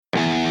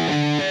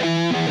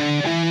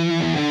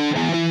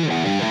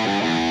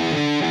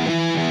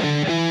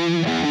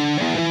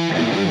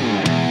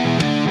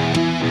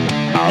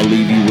I'll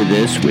leave you with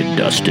this with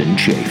Dustin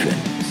Chafin.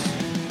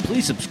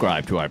 Please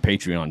subscribe to our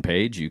Patreon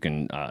page. You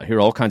can hear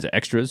all kinds of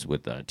extras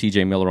with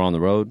TJ Miller on the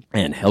road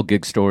and Hell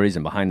Gig stories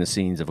and behind the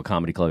scenes of a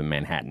comedy club in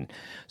Manhattan.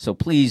 So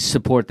please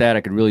support that.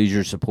 I could really use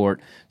your support.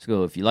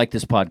 So if you like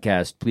this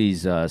podcast,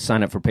 please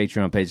sign up for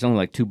Patreon page. It's only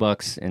like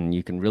 $2, and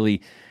you can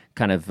really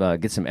kind of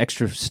get some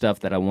extra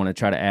stuff that I want to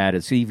try to add.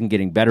 It's even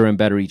getting better and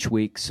better each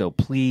week. So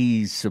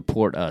please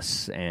support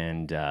us,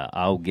 and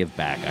I'll give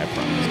back, I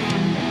promise.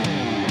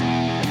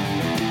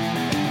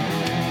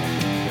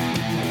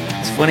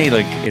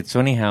 It's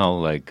funny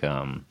how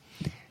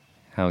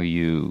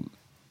you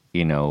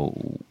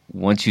know,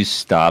 once you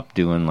stop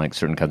doing like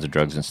certain kinds of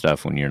drugs and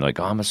stuff, when you're like,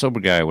 oh, I'm a sober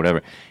guy or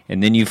whatever,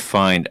 and then you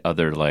find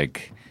other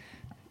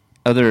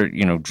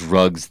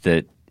drugs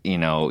that, you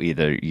know,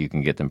 either you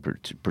can get them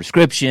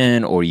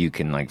prescription or you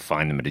can like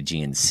find them at a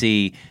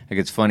GNC. Like,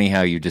 it's funny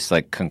how you just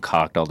like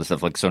concoct all this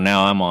stuff. Like, so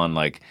now I'm on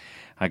like,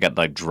 I got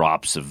like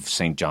drops of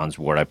St. John's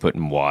wort I put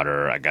in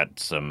water. I got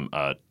some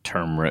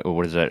turmeric.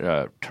 What is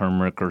that?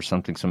 Turmeric or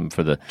something? Something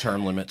for the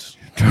term limits.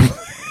 I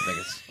think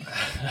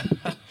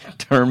it's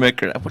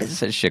turmeric. What is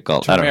that shit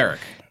called?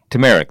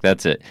 Turmeric,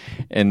 that's it.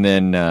 And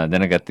then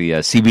I got the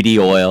CBD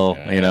oil.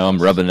 You know,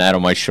 I'm rubbing that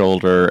on my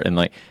shoulder, and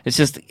like it's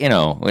just, you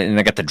know. And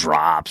I got the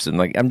drops, and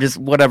like I'm just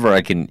whatever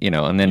I can, you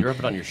know. And then you rub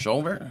it on your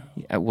shoulder.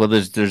 Well,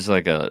 there's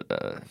like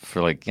a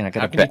for like, you know,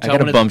 I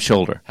got a bum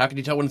shoulder. How can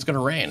you tell when it's going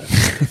to rain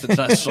if it's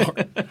not sore?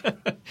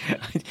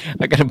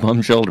 I got a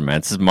bum shoulder,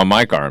 man. This is my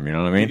mic arm. You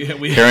know what I mean? Yeah,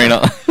 carrying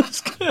all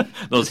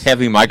those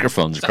heavy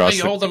microphones across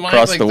the world.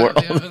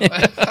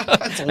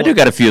 I do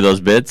got a few of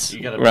those bits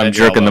where I'm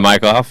jerking the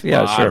mic off.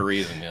 Yeah, sure.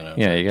 Reason, you know.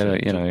 Yeah, you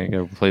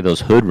gotta play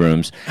those hood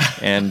rooms,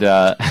 and we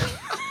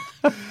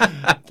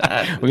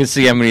can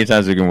see how many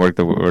times we can work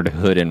the word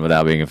hood in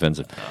without being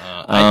offensive.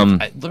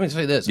 Let me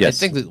say this: yes. I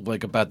think that,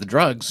 like, about the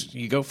drugs,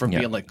 you go from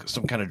being like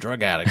some kind of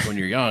drug addict when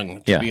you're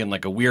young to being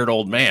like a weird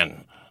old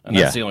man, and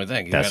that's the only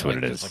thing. That's what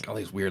it is. It's like all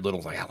these weird little,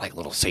 like, I like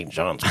little St.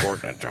 John's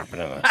wort, and I drop it in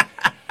there.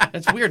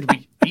 It's weird to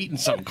be eating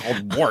something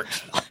called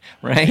wort,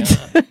 right?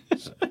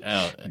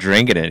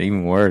 Drinking it,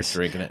 even worse.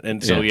 Drinking it,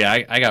 and so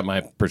I got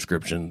my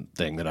prescription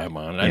thing that I'm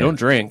on. I don't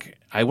drink.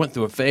 I went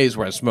through a phase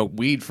where I smoked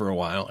weed for a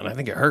while, and I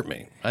think it hurt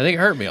me. I think it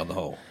hurt me on the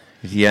whole.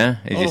 Yeah,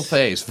 a little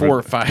phase, 4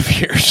 or 5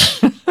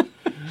 years.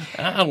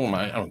 I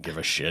don't give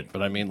a shit,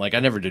 but I mean, like, I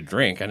never did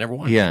drink. I never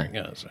wanted to drink.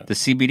 Yeah, so. The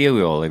CBD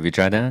oil, have you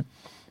tried that?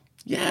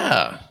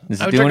 Yeah.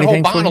 Does I would drink a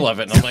whole bottle of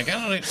it, and I'm like,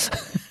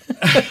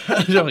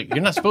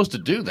 you're not supposed to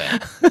do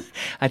that.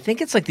 I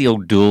think it's like the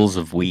old duels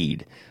of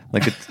weed.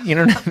 Like, it's, you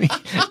know what I mean?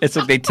 It's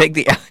like they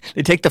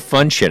take the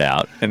fun shit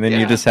out, and then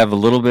you just have a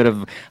little bit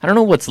of, I don't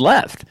know what's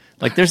left.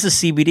 Like, there's the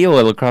CBD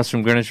oil across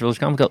from Greenwich Village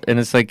Comic Club, and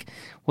it's like,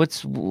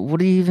 what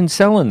are you even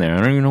selling there? I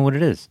don't even know what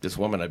it is. This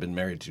woman I've been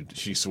married to,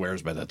 she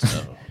swears by that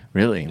stuff.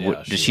 Really?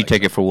 Yeah, does she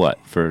take it for what?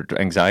 For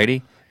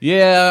anxiety?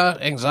 Yeah,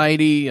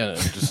 anxiety.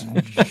 Just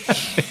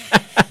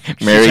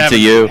married to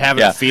you,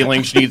 having a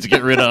feeling she needs to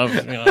get rid of.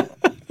 You know,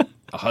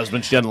 a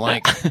husband she doesn't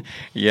like.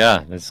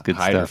 Yeah, that's good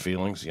Hide stuff. her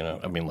feelings. You know,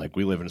 I mean, like,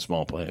 we live in a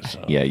small place.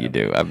 So, yeah, you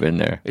do. I've been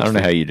there. I don't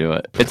know how you do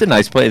it. It's a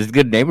nice place. It's a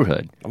good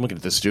neighborhood. I'm looking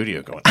at the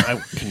studio, going,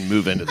 I can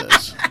move into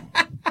this.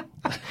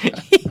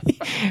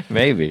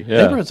 Maybe. The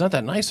neighborhood's not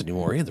that nice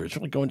anymore either. It's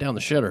really going down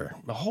the shitter.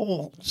 The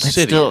whole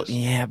city.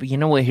 Yeah, but you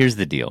know what? Here's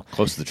the deal.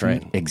 Close to the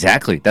train.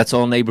 Exactly. That's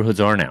all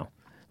neighborhoods are now.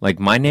 Like,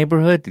 my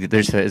neighborhood,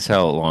 is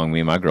how long me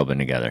and my girl been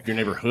together. Your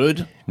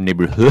neighborhood?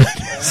 Neighborhood.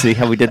 See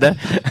how we did that?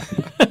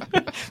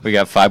 We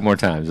got 5 more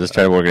times. Let's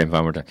try to work it in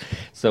 5 more times.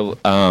 So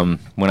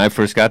when I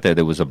first got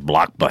there was a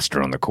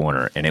Blockbuster on the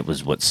corner, and it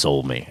was what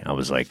sold me. I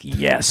was like,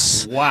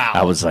 yes. Wow.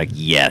 I was like,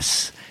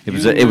 yes. It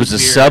was a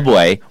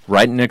Subway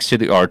right next to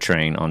the R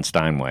train on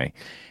Steinway.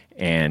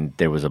 And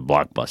there was a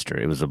Blockbuster.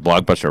 It was a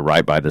Blockbuster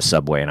right by the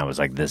Subway, and I was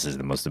like, this is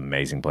the most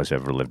amazing place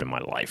I've ever lived in my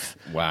life.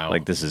 Wow.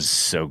 Like, this is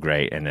so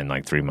great. And then,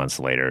 like, 3 months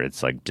later,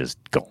 it's, like, just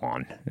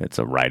gone. It's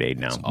a Rite Aid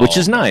now, which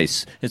is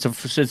nice. It's a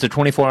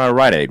 24-hour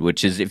Rite Aid,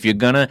 which is, if you're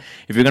gonna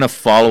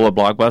follow a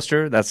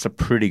Blockbuster, that's a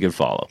pretty good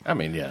follow. I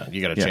mean, yeah, you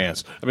got a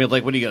chance. I mean,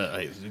 like, what do you got?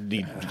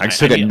 I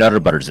still get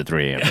Nutter Butters at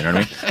 3 a.m., you know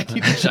what I mean? I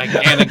need a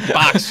gigantic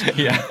box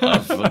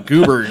of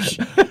Goobers.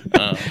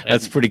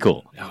 That's pretty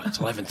cool. Oh, it's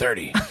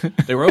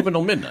 11:30. They were open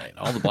till midnight.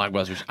 All the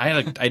Blockbusters.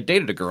 I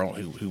dated a girl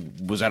who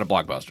was at a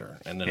Blockbuster,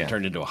 and then it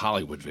turned into a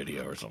Hollywood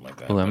video or something like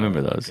that. Oh, I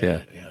remember those.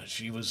 Yeah.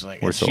 She was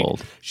like, we're so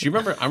old. I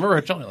remember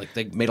her telling me, like,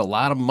 they made a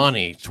lot of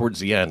money towards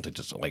the end to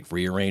just, like,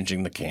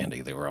 rearranging the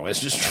candy. They were always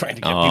just trying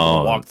to get people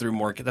to walk through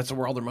more. That's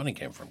where all their money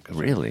came from.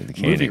 Really, the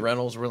candy movie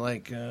rentals were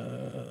like,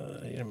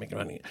 making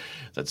money.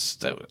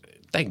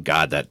 Thank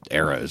God that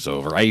era is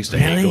over. I used to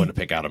hate going to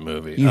pick out a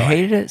movie. You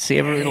hated it? See,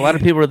 a lot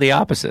of people are the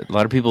opposite. A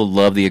lot of people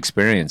love the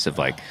experience of,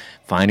 like,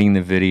 finding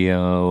the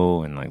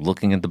video and, like,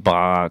 looking at the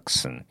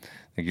box, and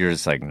like, you're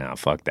just like, no,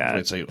 fuck that.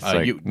 It's like,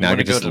 now I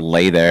can just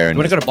lay there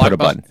and just put a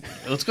button.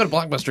 Let's go to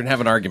Blockbuster and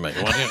have an argument.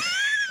 You want to?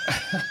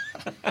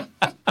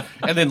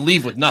 And then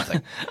leave with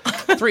nothing.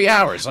 3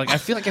 hours. Like, I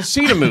feel like I've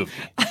seen a movie.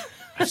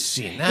 I've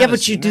seen that. Yeah,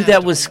 but you do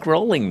that with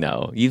scrolling,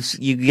 though. You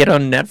get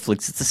on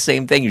Netflix, it's the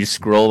same thing. You just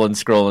scroll and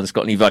scroll and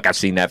scroll, and you're like, I've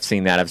seen that, I've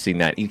seen that, I've seen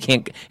that. You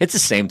can't. It's the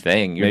same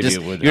thing. You're Maybe just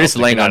it would you're help just to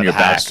get laying out on of your the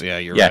back. house. Yeah,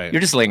 you're right.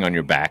 You're just laying on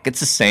your back. It's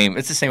the same.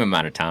 It's the same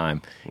amount of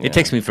time. It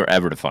takes me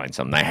forever to find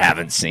something I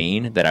haven't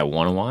seen that I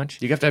want to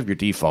watch. You have to have your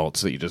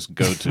defaults that you just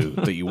go to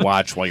that you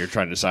watch while you're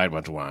trying to decide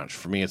what to watch.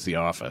 For me, it's The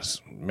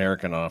Office,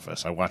 American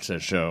Office. I watch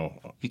that show.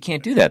 You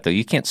can't do that though.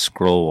 You can't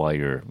scroll while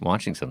you're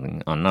watching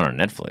something not on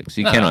Netflix.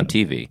 You can on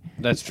TV.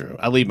 That's true.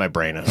 I leave my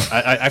brain out.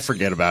 I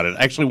forget about it.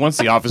 Actually, once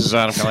The Office is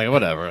on, I'm kind of like,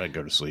 whatever. I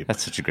go to sleep.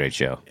 That's such a great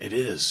show. It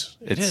is.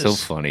 It's so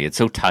funny. It's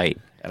so tight.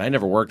 And I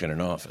never worked in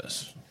an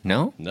office.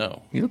 No?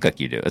 No. You look like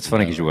you do. It's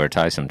funny because you wear a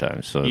tie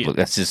sometimes. So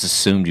that's just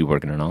assumed you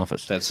work in an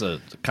office. That's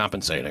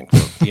compensating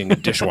for being a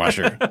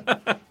dishwasher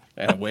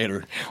and a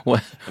waiter.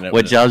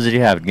 What jobs did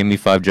you have? Give me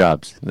 5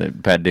 jobs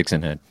that Pat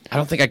Dixon had. I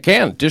don't think I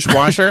can.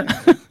 Dishwasher,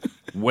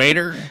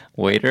 waiter,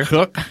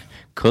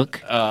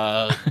 cook,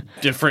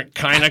 different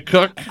kind of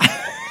cook,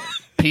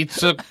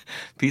 pizza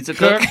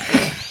cook.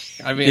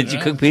 I mean, Did you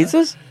cook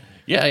pizzas?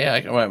 Yeah.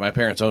 My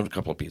parents owned a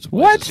couple of pizza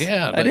places. What?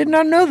 Yeah, I did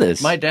not know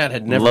this. My dad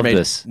had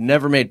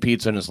never made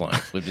pizza in his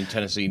life. Lived in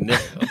Tennessee.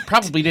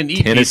 Probably didn't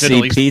eat Tennessee pizza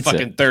until he's pizza.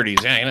 fucking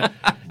 30s. Yeah, you know?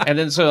 And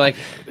then so like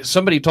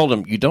somebody told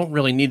him, you don't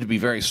really need to be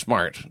very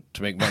smart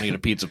to make money at a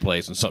pizza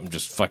place, and something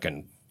just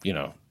fucking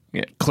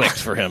clicked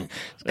for him.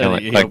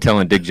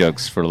 Telling dick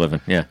jokes for a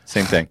living. Yeah,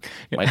 same thing.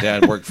 My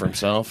dad worked for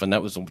himself, and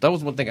that was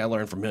one thing I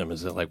learned from him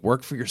is that like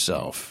work for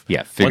yourself.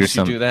 Yeah, once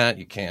you do that,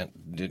 you can't.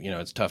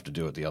 It's tough to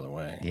do it the other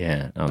way.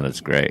 Yeah,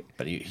 that's great.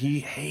 But he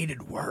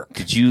hated work.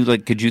 Could you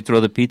throw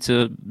the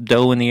pizza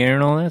dough in the air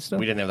and all that stuff?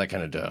 We didn't have that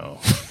kind of dough.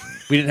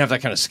 We didn't have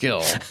that kind of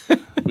skill.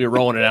 We were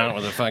rolling it out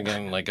with a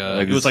fucking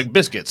it was like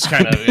biscuits,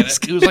 kind of.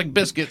 It was like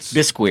biscuits.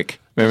 Bisquick.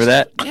 Remember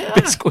that? Yeah.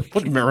 Bisquick.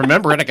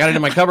 Remember it? I got it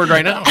in my cupboard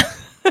right now.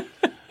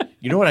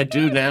 You know what I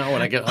do now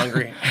when I get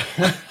hungry?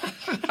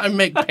 I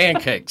make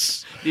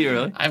pancakes. Do you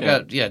really? I've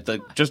got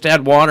just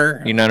add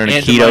water. You're not on a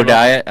keto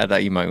diet? I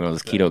thought you might be one of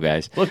those keto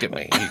guys. Look at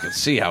me. You can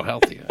see how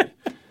healthy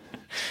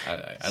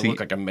I look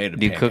like I'm made of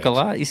Do you pancakes. cook a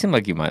lot? You seem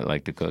like you might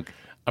like to cook.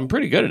 I'm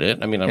pretty good at it.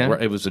 I mean,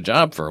 it was a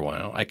job for a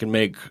while. I can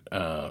make,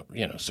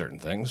 certain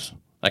things.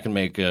 I can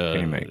make, what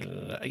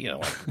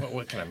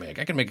can I make?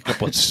 I can make a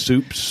couple of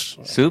soups.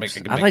 Soups?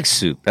 I like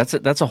soup.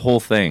 That's a whole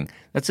thing.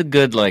 That's a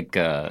good,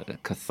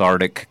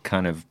 cathartic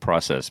kind of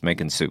process,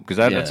 making soup. Because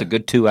that's a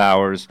good 2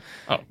 hours.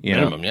 Oh,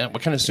 minimum, yeah.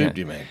 What kind of soup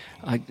do you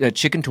make?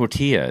 Chicken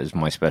tortilla is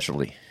my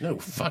specialty. No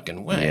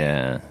fucking way.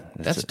 Yeah.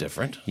 That's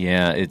different.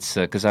 Yeah, it's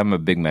because I'm a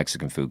big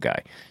Mexican food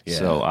guy. Yeah.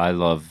 So I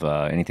love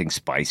anything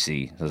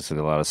spicy. There's a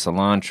lot of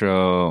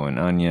cilantro and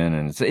onion.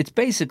 And it's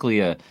basically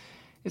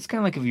it's kind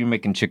of like if you're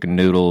making chicken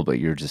noodle, but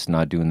you're just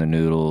not doing the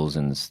noodles,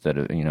 and instead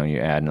of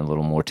you're adding a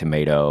little more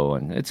tomato,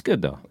 and it's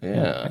good though.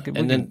 Yeah,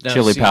 and then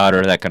chili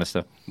powder, that kind of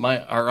stuff.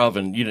 Our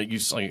oven,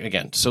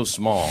 again, so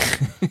small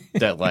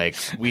that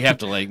we have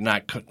to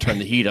not turn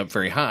the heat up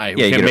very high.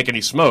 We can't make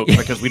any smoke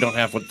because we don't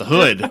have the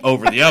hood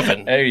over the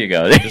oven. There you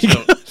go.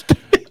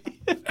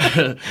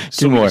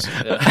 Two more.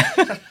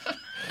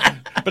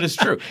 But it's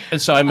true.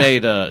 And so I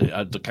made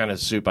the kind of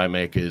soup I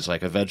make is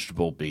like a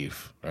vegetable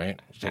beef,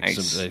 right?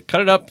 Nice.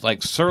 Cut it up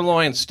like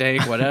sirloin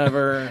steak,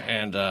 whatever,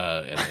 and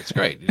it's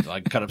great. You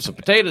cut up some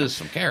potatoes,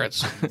 some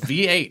carrots.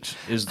 V8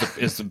 is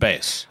the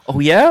base. Oh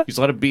yeah, you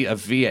let it be a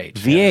V8.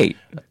 V8,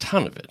 a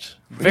ton of it.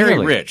 Very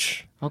really?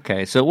 Rich.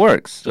 Okay, so it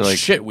works. So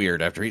shit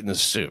weird after eating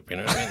this soup. You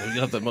know what I mean?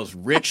 You have the most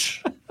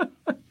rich.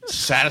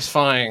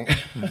 Satisfying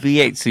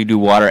V8. So you do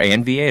water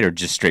and V8, or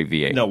just straight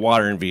V8? No,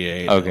 water and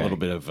V8. Okay. A little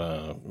bit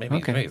of maybe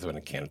throw in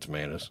a can of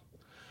tomatoes,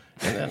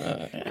 and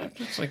then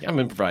it's I'm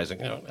improvising.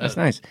 That's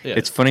nice. Yeah.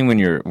 It's funny when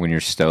your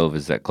stove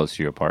is that close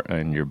to your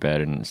and your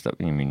bed and stuff.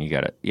 I mean, you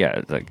gotta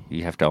it's like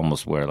you have to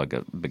almost wear like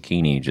a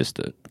bikini just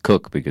to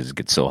cook because it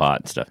gets so hot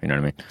and stuff. You know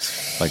what I mean?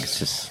 Like it's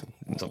just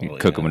you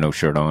cooking with no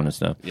shirt on and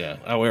stuff. Yeah,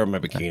 I wear my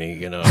bikini.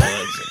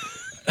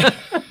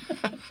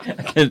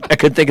 I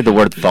couldn't think of the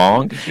word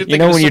thong. You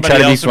know when you try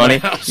to be funny?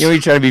 You know when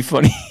you try to be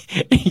funny?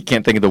 You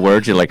can't think of the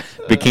words. You're like,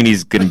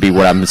 bikini's going to be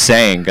what I'm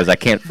saying because I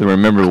can't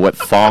remember what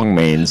thong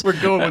means. We're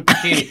going with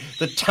bikini.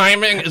 The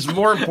timing is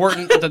more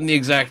important than the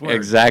exact word.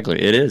 Exactly.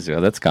 It is.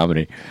 Yeah, that's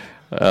comedy.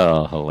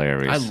 Oh,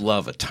 hilarious. I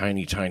love a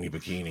tiny, tiny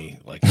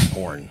bikini, like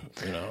porn,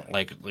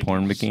 like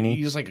porn bikini?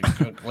 You just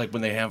like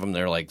when they have them,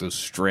 they're like those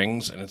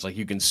strings, and it's like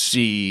you can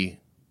see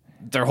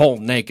their whole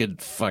naked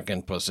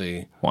fucking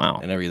pussy,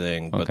 and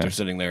everything, but they're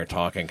sitting there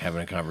talking,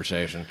 having a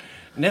conversation.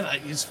 And then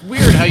it's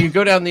weird how you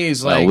go down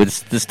these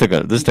this took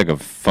a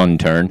fun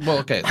turn. Well,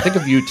 okay, think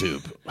of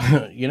YouTube.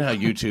 You know how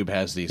YouTube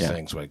has these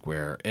things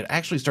where it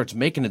actually starts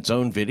making its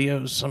own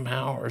videos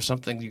somehow or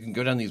something. You can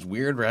go down these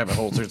weird rabbit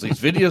holes. There's these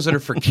videos that are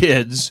for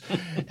kids,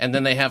 and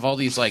then they have all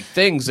these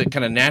things that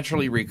kind of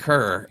naturally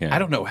recur. Yeah. I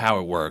don't know how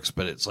it works,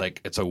 but it's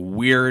a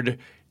weird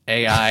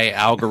AI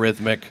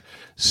algorithmic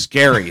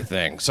scary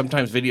thing.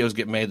 Sometimes videos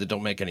get made that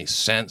don't make any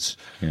sense.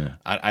 Yeah.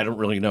 I don't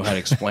really know how to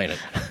explain it.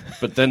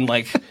 But then,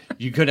 like,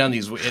 you go down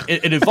these...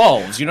 It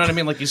evolves, you know what I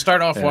mean? Like, you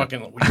start off you're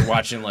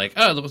watching, like,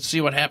 oh, let's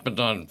see what happened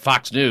on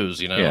Fox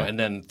News, you know? Yeah. And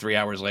then 3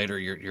 hours later,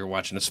 you're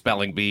watching a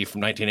spelling bee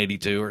from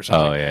 1982 or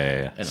something. Oh,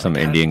 yeah. And Some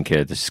Indian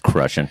kid just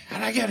crushing. How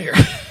did I get here?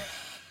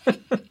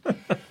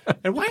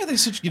 And why are they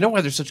such... You know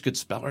why they're such good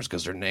spellers?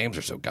 Because their names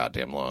are so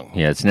goddamn long.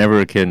 Yeah, it's never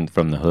a kid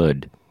from the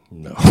hood.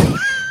 No.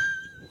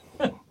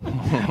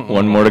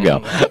 One more to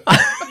go.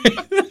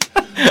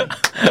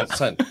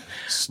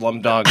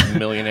 Slumdog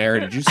Millionaire.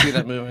 Did you see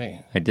that movie?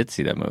 I did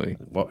see that movie.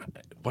 What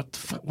the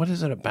fuck? What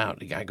is it about?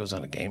 The guy goes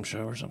on a game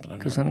show or something?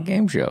 Goes on a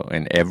game show,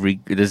 and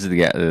this is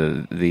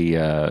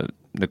the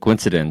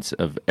coincidence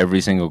of every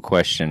single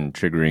question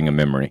triggering a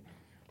memory.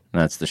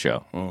 And that's the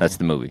show. Mm-hmm. That's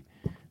the movie.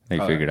 They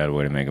figured out a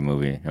way to make a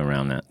movie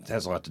around that. It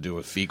has a lot to do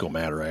with fecal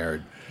matter, I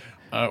heard.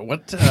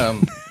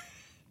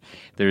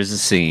 There is a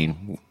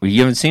scene. You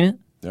haven't seen it?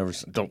 Never.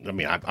 Don't. I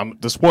mean, I'm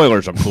the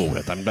spoilers. I'm cool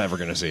with. I'm never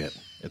going to see it.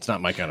 It's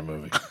not my kind of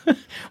movie.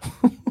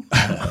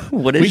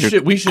 What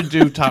is we should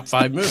do top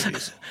 5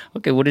 movies.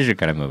 Okay, what is your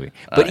kind of movie?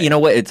 But you know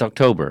what? It's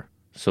October,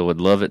 so I'd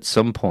love at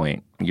some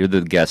point. You're the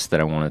guest that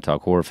I want to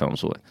talk horror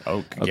films with.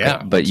 Okay,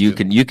 yeah. But you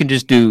can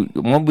just do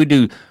when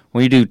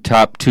you do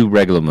top 2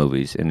 regular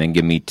movies, and then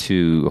give me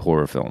 2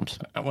 horror films.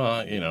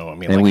 Well, you know, I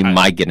mean, and we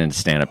might get into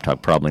stand-up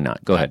talk. Probably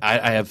not. Go ahead.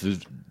 I have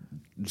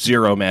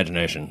zero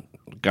imagination.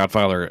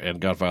 Godfather and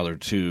Godfather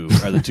 2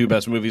 are the 2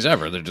 best movies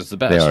ever. They're just the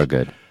best. They are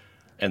good.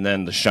 And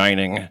then The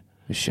Shining.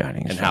 The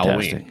Shining is and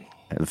fantastic. Halloween.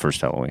 The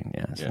first Halloween,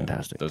 it's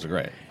fantastic. Those are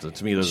great. So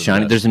to me, those are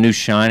Shining. the best. There's a new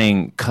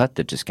Shining cut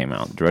that just came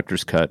out.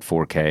 Director's cut,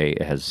 4K.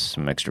 It has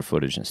some extra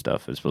footage and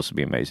stuff. It's supposed to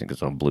be amazing because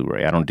it's on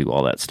Blu-ray. I don't do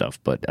all that stuff,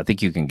 but I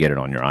think you can get it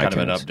on your iTunes.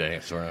 Kind of an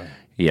update, sort of.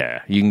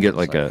 Yeah, you can get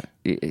like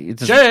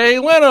it's Jay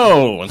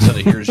Leno instead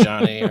of Here's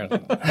Johnny.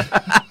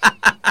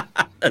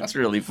 That's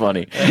really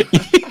funny.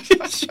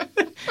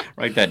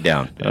 Write that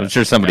down. I'm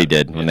sure somebody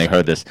did when they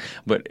heard this.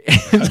 But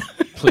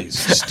please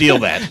steal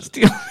that.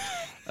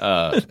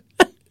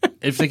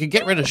 If they could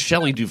get rid of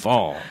Shelley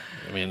Duvall,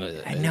 I mean,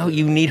 I know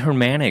you need her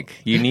manic.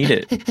 You need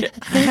it.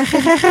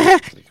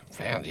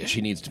 Man, yeah,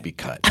 she needs to be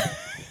cut.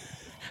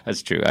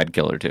 That's true. I'd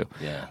kill her too.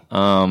 Yeah.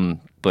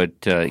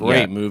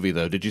 Great movie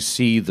though. Did you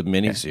see the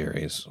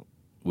miniseries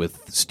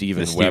with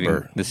Steven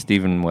Weber? The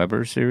Steven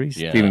Weber series.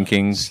 Yeah. Stephen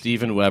King.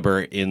 Steven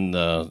Weber in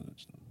the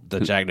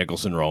Jack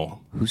Nicholson role.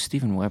 Who's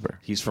Steven Weber?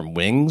 He's from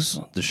Wings,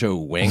 the show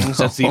Wings.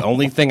 That's the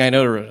only thing I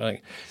know.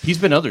 He's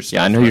been other stuff.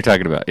 Yeah, I know who you're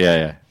talking about.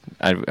 Yeah.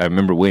 I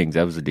remember Wings.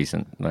 That was a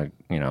decent,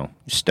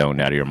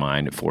 stoned out of your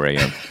mind at 4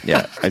 a.m.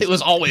 Yeah. It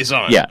was always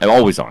on. Yeah,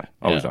 always on.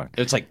 Always on.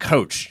 It's like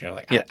Coach.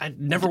 I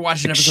never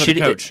watched an episode shitty,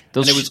 of Coach,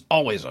 and it was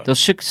always on. Those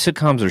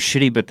sitcoms are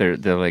shitty, but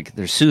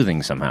they're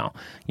soothing somehow.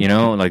 You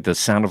know, like the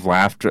sound of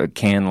laughter,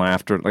 canned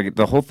laughter, like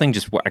the whole thing.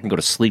 I can go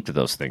to sleep to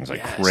those things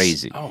like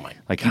crazy. Oh my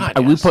God!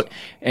 Yes. We put,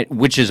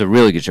 which is a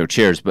really good show,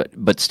 Cheers,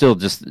 but still,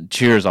 just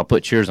Cheers. I'll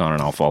put Cheers on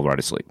and I'll fall right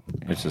asleep.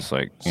 It's just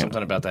like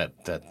something about that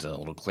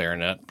little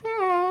clarinet.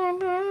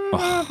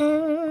 And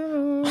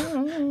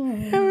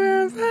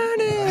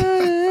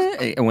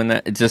when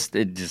it just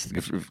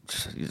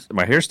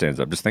my hair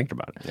stands up just thinking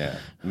about it. Yeah,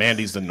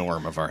 Mandy's the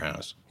norm of our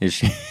house. Is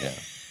she? Yeah,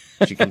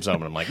 she comes home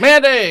and I'm like,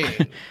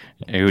 Mandy.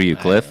 Hey, who are you,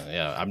 Cliff?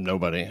 Yeah, I'm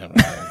nobody.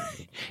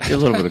 You're a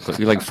little bit of Cliff.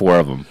 You're like 4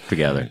 of them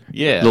together.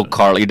 Yeah, little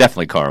Carla. You're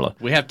definitely Carla.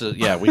 We have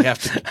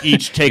to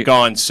each take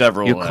on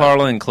several. You're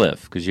Carla and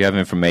Cliff because you have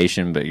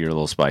information, but you're a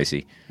little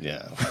spicy.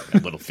 Yeah, a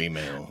little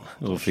female.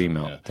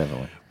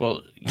 Definitely.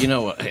 Well,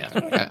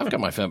 I've got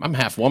my family. I'm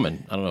half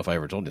woman. I don't know if I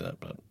ever told you that,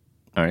 but.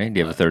 All right. Do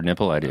you have a third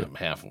nipple? I do. I'm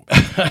half.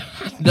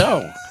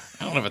 No,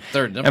 I don't have a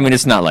third nipple. I mean,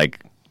 it's not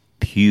like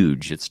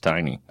huge. It's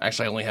tiny.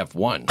 Actually, I only have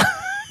one.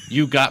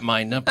 You got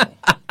my nipple.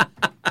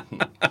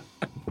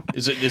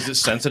 Is it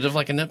sensitive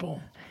like a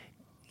nipple?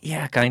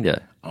 Yeah, kind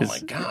of. Oh my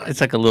God! It's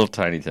like a little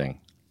tiny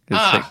thing.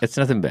 It's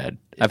nothing bad.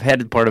 I've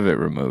had part of it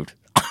removed.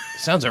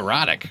 Sounds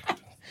erotic.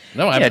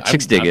 No,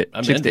 chicks dig it.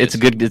 It's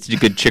a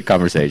good chick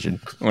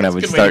conversation. When I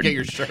would start, get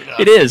your shirt off.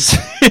 It is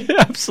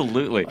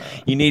absolutely.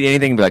 You need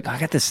anything? Be like, I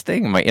got this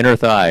thing in my inner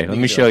thigh. Let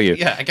me show you.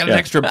 Yeah, I got an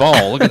extra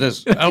ball. Look at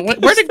this.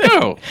 Where'd it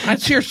go?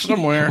 It's here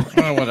somewhere.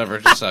 Oh, whatever.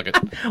 Just suck it.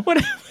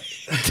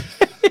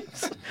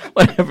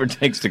 Whatever it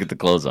takes to get the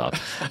clothes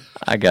off.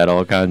 I got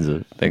all kinds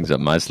of things up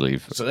my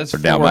sleeve. So that's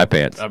down my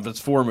pants. That's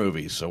 4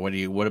 movies. So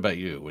what about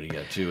you? What do you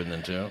got? 2 and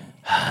then 2?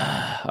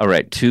 All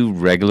right, 2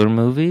 regular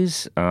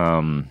movies.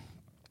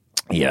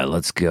 Yeah,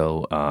 let's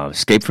go.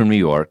 Escape from New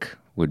York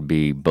would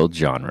be both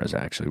genres,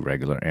 actually,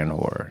 regular and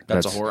horror.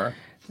 That's a horror?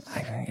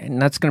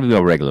 And that's going to be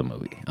a regular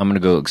movie. I'm going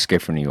to go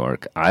Escape from New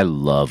York. I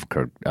love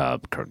Kurt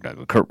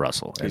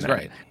Russell. He's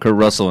great. Kurt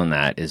Russell in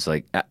that is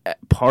like,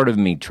 part of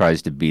me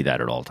tries to be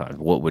that at all times.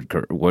 What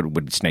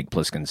would Snake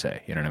Plissken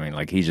say? You know what I mean?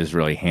 Like, he just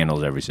really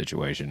handles every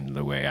situation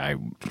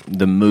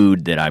the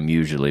mood that I'm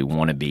usually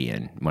want to be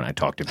in when I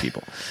talk to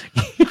people.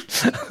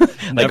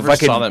 Never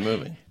saw that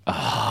movie.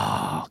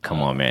 Oh,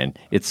 come on, man.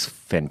 It's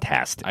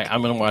fantastic.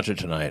 I'm going to watch it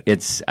tonight.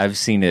 I've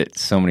seen it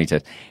so many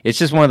times. It's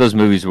just one of those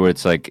movies where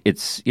it's like,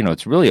 it's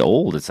really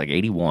old. It's like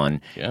 81.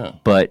 Yeah.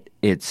 But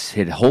it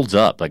holds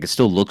up. Like, it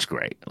still looks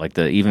great. Like,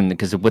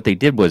 because what they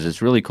did was,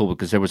 it's really cool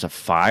because there was a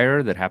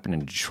fire that happened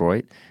in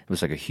Detroit. It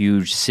was like a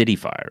huge city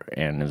fire.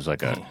 And it was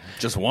like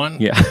just one?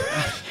 Yeah.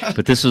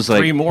 But this was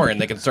like 3 more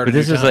and they can start. But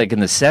this was like in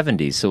the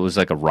 70s. So it was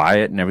like a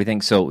riot and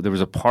everything. So there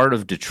was a part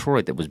of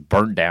Detroit that was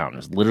burnt down. It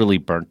was literally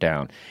burnt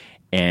down.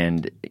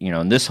 And,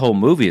 and this whole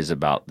movie is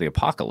about the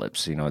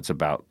apocalypse. It's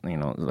about,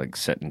 like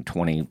set in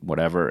 20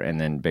 whatever.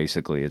 And then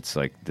basically it's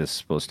like this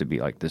supposed to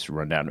be like this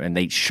rundown. And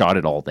they shot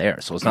it all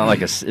there. So it's not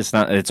like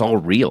it's all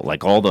real.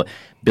 Like all the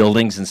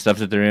buildings and stuff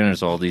that they're in,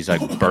 there's all these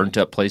like burnt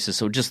up places.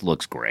 So it just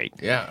looks great.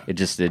 Yeah. It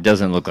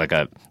doesn't look like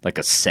a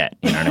set.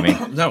 You know what I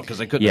mean? No, because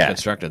they couldn't have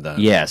constructed that.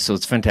 Yeah. So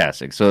it's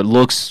fantastic. So it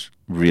looks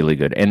really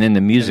good. And then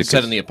the music. It's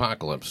set in the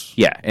apocalypse.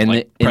 Yeah. And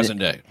like present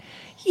day.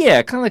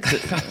 Yeah, kind of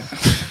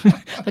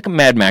like like a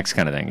Mad Max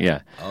kind of thing.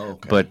 Yeah. Oh,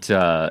 okay.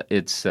 But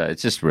it's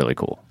just really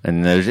cool,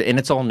 and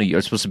it's all New York.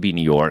 It's supposed to be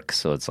New York,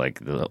 so it's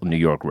like the New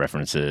York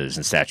references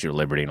and Statue of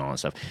Liberty and all that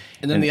stuff.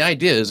 And then the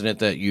idea, isn't it,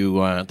 that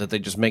that they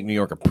just make New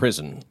York a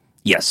prison?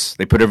 Yes,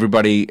 they put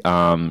everybody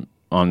on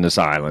this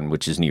island,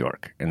 which is New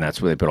York, and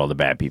that's where they put all the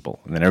bad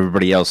people, and then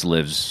everybody else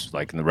lives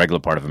like in the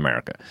regular part of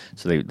America.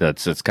 So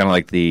it's kind of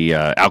like the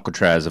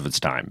Alcatraz of its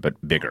time, but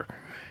bigger.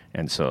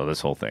 And so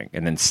this whole thing,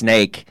 and then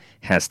Snake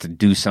has to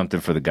do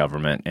something for the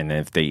government, and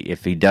if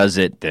he does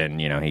it, then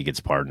he gets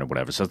pardoned or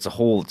whatever. So it's a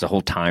whole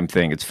time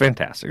thing. It's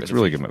fantastic. It's a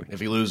really good movie. If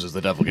he loses, the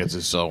devil gets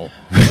his soul.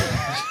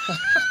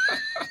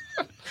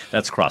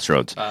 That's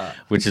Crossroads,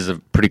 which is a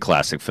pretty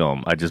classic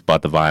film. I just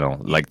bought the vinyl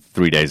like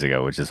 3 days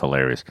ago, which is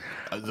hilarious.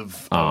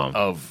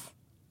 Of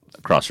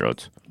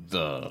Crossroads,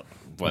 the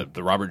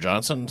Robert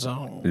Johnson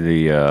song,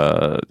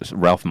 the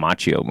Ralph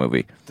Macchio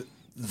movie.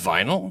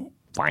 Vinyl.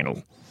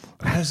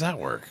 How does that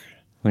work?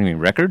 What do you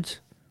mean, records?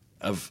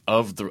 Of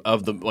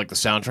the like the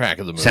soundtrack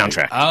of the movie.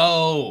 Soundtrack.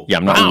 Oh, yeah.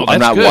 I'm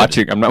not good.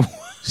 Watching. I'm not.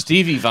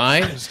 Stevie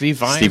Vai.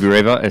 Stevie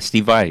Ray Vaughan.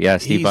 Steve Vai. Yeah,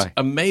 Steve Vai. He's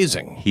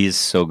amazing. He's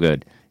so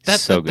good.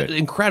 That's so good.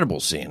 Incredible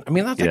scene. I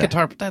mean, that's a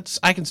guitar.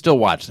 I can still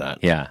watch that.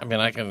 Yeah. I mean,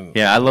 I can.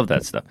 Yeah, I love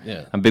that stuff.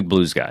 Yeah. I'm a big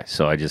blues guy,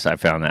 so I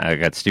found that I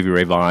got Stevie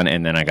Ray Vaughan,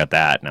 and then I got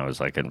that, and I was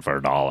like,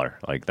 for $1.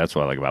 Like that's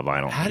what I like about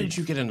vinyl. How did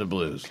you get into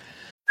blues?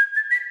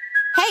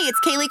 Hey, it's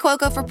Kaylee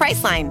Cuoco for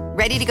Priceline.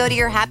 Ready to go to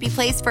your happy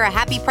place for a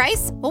happy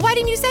price? Well, why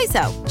didn't you say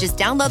so? Just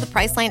download the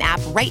Priceline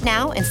app right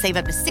now and save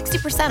up to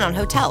 60% on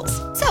hotels.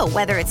 So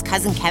whether it's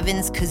Cousin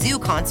Kevin's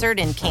Kazoo Concert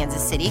in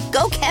Kansas City,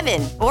 go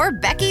Kevin, or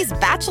Becky's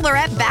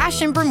Bachelorette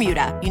Bash in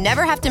Bermuda, you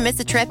never have to miss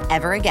a trip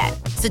ever again.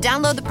 So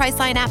download the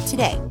Priceline app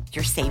today.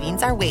 Your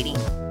savings are waiting.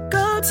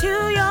 Go to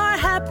your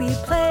happy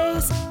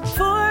place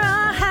for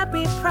a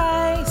happy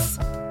price.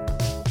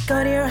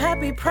 Go to your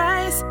happy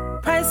price,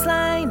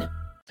 Priceline.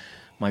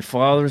 My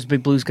father's a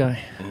big blues guy.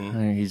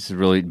 Mm-hmm. He's a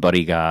really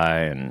Buddy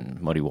guy and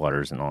Muddy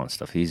Waters and all that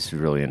stuff. He's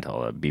really into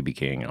all that B.B.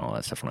 King and all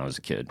that stuff when I was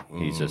a kid.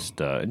 He's just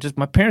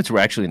my parents were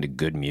actually into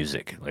good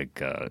music,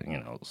 like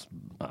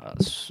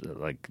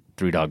like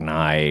Three Dog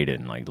Night,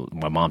 and like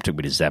my mom took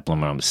me to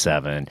Zeppelin when I was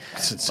 7.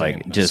 That's insane.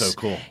 Like, That's so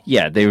cool.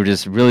 Yeah, they were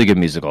just really good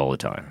music all the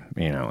time.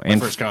 My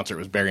first concert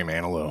was Barry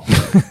Manilow.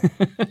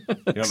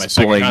 You know what my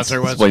second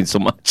concert was? Explains so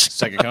much.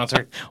 Second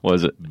concert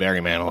was it Barry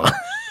Manilow?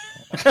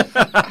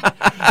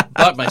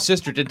 But my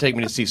sister did take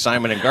me to see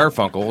Simon and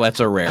Garfunkel. That's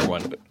a rare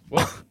one.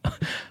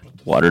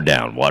 Watered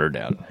down.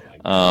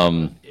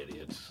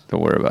 Idiots.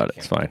 Don't worry about it.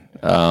 It's fine.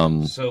 Yeah.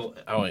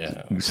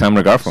 Simon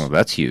and Garfunkel.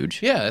 That's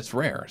huge. Yeah, that's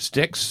rare.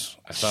 Styx.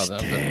 I saw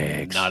that.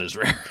 But not as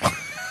rare.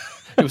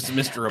 It was the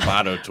Mr.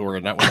 Roboto tour,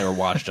 not when they were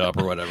washed up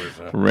or whatever.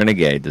 So.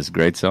 Renegade. This is a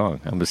great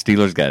song. I'm a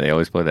Steelers guy. They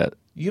always play that.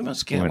 You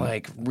must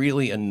get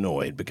really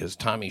annoyed because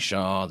Tommy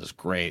Shaw, this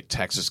great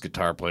Texas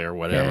guitar player,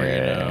 whatever,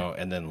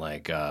 and then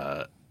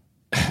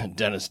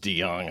Dennis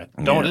DeYoung,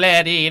 don't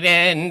let it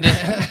end.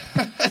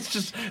 It's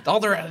just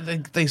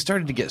they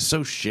started to get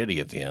so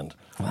shitty at the end.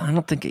 Well, I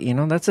don't think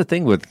that's the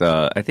thing with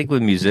I think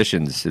with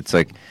musicians, it's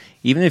like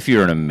even if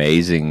you're an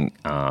amazing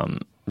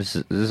this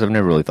I've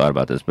never really thought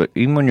about this, but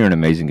even when you're an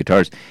amazing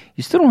guitarist,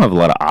 you still don't have a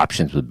lot of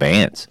options with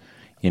bands.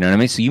 You know what I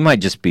mean? So you might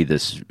just be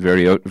this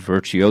very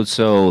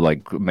virtuoso,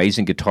 like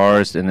amazing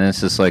guitarist, and then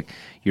it's just like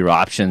your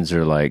options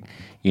are like,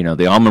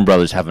 the Allman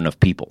Brothers have enough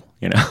people,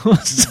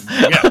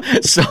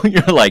 so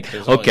you're like,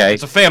 okay.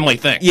 It's a family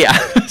thing. Yeah.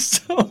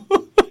 So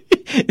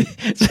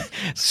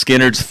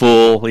Skinner's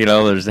full, there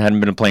hadn't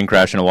been a plane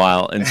crash in a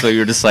while, and so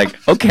you're just like,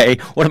 okay,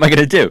 what am I going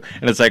to do?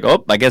 And it's like,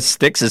 I guess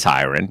Styx is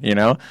hiring,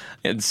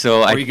 and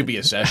so or you could be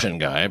a session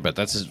guy, but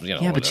that's yeah,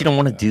 whatever. But you don't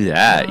want to do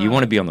that. You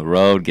want to be on the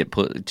road, get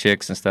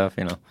chicks and stuff,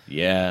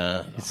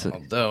 Yeah,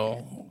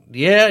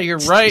 yeah, you're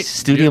right.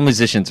 Studio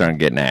musicians aren't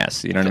getting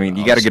ass. You know what I mean?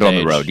 You got to get on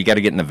the road. You got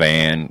to get in the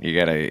van. You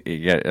got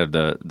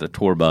the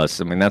tour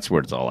bus. I mean, that's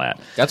where it's all at.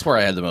 That's where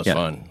I had the most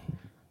fun.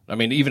 I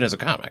mean, even as a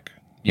comic.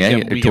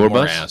 A tour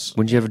bus?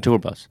 When did you have a tour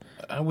bus?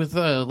 With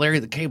Larry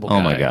the Cable Guy.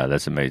 Oh, my God.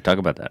 That's amazing. Talk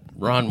about that.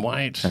 Ron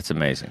White. That's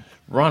amazing.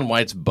 Ron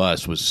White's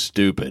bus was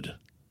stupid.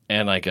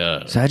 And like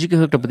So how'd you get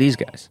hooked up with these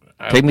guys?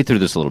 Take me through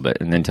this a little bit,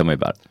 and then tell me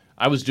about it.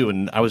 I was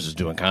just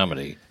doing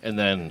comedy, and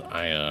then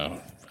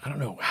I don't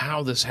know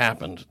how this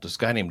happened. This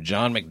guy named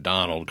John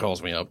McDonald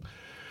calls me up.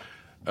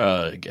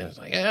 Again, it's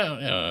like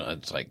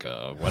it's like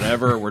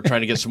whatever. We're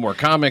trying to get some more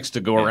comics to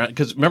go around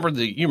because remember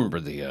the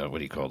what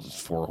do you call this?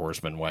 Four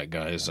Horsemen, white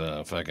guys,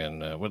 what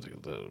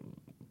the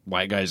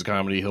white guys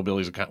comedy,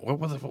 hillbillies.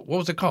 What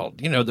was it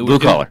called? You know,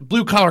 the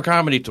blue collar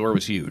comedy tour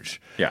was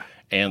huge. Yeah,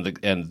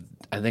 and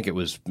I think it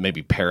was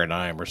maybe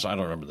Paradigm or so. I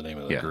don't remember the name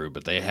of the group,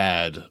 but they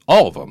had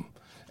all of them.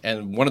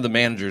 And one of the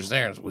managers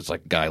there was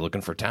like a guy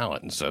looking for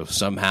talent, and so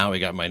somehow he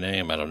got my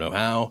name. I don't know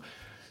how.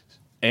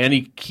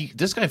 And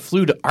this guy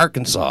flew to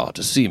Arkansas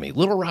to see me,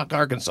 Little Rock,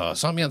 Arkansas.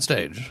 Saw me on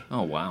stage.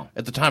 Oh, wow.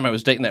 At the time, I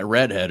was dating that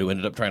redhead who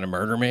ended up trying to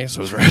murder me,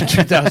 so it was around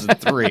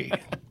 2003.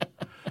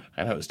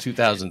 I know, it was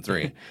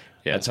 2003.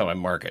 Yeah. That's how I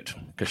mark it,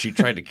 because she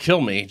tried to kill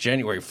me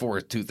January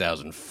 4th,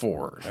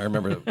 2004. I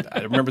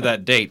remember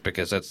that date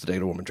because that's the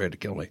date a woman tried to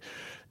kill me.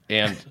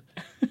 And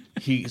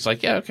he's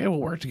like, yeah, okay, we'll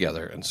work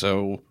together. And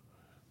so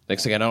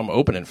next thing I know, I'm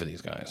opening for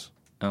these guys.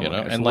 Oh, you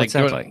know, and like,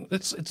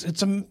 it's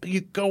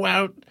you go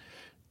out.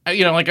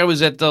 You know, like I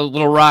was at the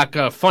Little Rock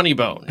Funny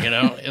Bone, you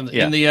know, in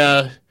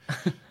the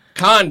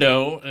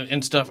condo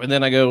and stuff. And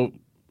then I go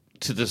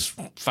to this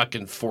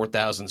fucking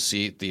 4,000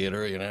 seat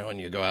theater, you know, and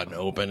you go out and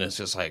open. It's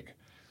just like,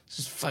 this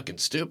is fucking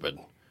stupid.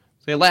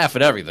 They laugh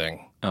at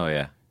everything. Oh,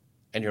 yeah.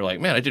 And you're like,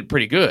 man, I did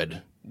pretty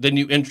good. Then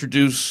you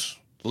introduce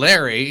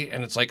Larry,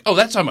 and it's like, oh,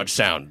 that's how much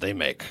sound they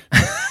make.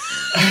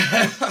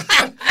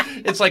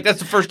 It's like, that's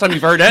the first time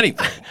you've heard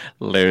anything.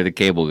 Larry the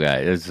Cable Guy.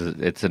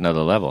 It's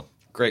another level.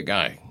 Great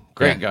guy.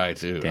 Great guy,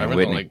 too. Dan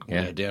Whitney.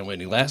 Dan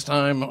Whitney. Last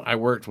time I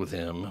worked with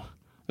him,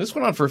 this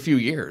went on for a few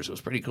years. It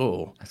was pretty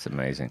cool. That's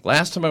amazing.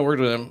 Last time I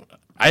worked with him,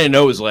 I didn't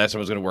know it was the last time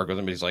I was going to work with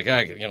him, but he's like,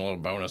 I get a little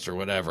bonus or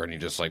whatever, and he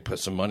just like put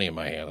some money in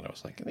my hand, and I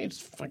was like, and he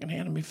just fucking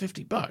handed me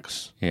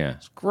 $50. Yeah.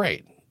 It's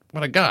great.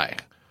 What a guy.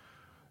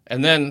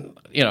 And then,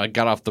 you know, I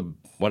got off the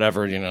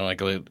whatever, you know,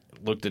 like I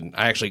looked at,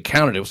 I actually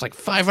counted it. It was like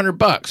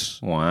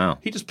 $500. Wow.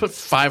 He just put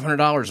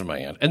 $500 in my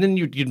hand. And then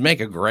you'd make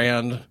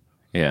 $1,000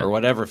 or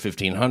whatever,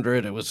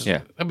 $1,500. It was,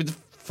 I mean,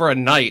 for a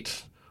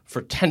night,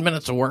 for 10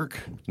 minutes of work.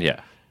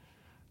 Yeah.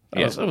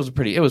 It was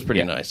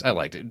pretty nice. I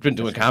liked it. Been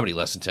doing comedy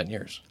less than 10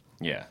 years.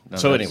 Yeah. No,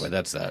 so anyway,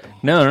 that's that.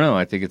 No.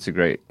 I think it's a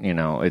great, you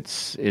know,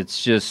 it's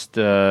just,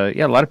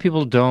 a lot of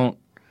people don't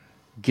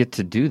get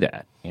to do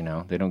that. You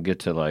know, they don't get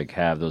to like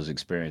have those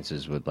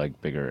experiences with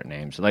like bigger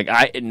names. Like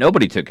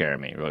nobody took care of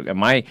me.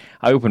 Like,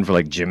 I opened for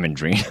like Jim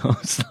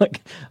Andrino's.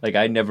 like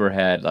I never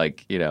had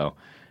like, you know.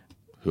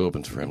 Who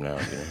opens for him now?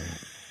 You know?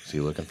 Is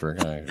he looking for a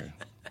guy? Or...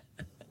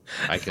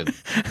 I could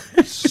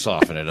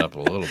soften it up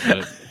a little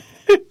bit.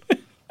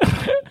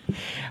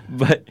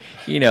 But,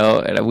 you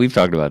know, and we've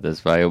talked about this,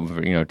 but I open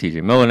for, you know,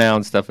 TJ Miller now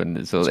and stuff.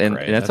 And so, and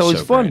that's always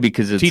so fun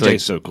because it's TJ's like,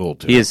 so cool,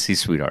 too. He's a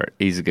sweetheart.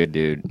 He's a good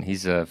dude.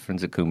 He's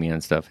friends with Kumi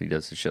and stuff. He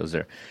does the shows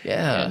there.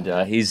 Yeah.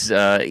 And he's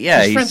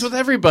friends with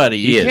everybody.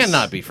 You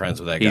cannot be friends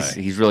with that guy.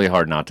 He's really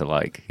hard not to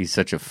like. He's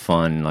such a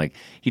fun, like,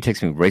 he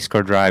takes me race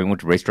car driving,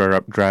 went to race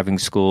car driving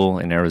school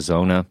in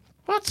Arizona.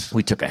 What?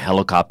 We took a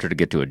helicopter to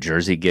get to a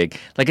Jersey gig.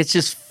 Like, it's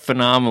just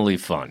phenomenally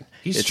fun.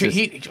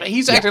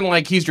 He's acting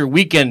like he's your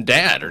weekend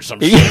dad or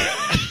something.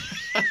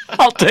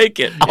 I'll take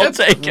it. I'll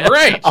take it.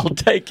 Great. I'll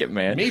take it,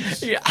 man.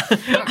 Yeah.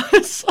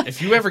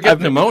 If you ever get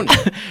pneumonia.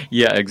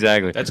 Yeah,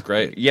 exactly. That's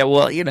great. Yeah,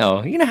 well, you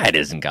know how it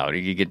is in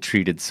comedy. You get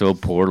treated so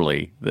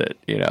poorly that,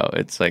 you know,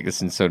 it's like,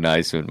 it's so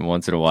nice when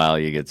once in a while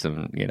you get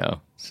some, you know,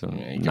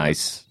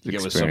 nice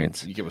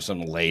experience. You get with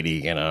some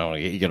lady, you know.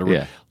 You get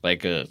a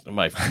like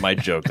my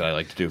joke that I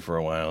like to do for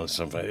a while is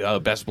something. Oh,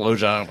 best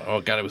blowjob.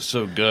 Oh God, it was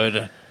so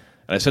good.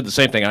 And I said the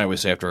same thing I always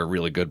say after a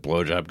really good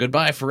blowjob.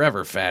 Goodbye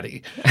forever,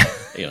 fatty.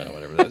 You know,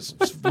 whatever. It's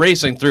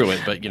racing through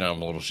it, but you know,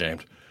 I'm a little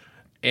ashamed.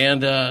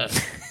 And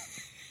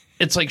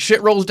it's like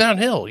shit rolls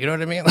downhill. You know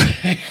what I mean?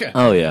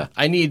 Oh yeah.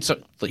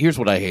 Here's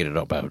what I hated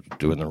about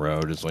doing the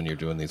road is when you're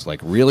doing these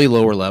like really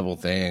lower level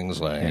things,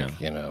 like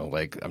you know,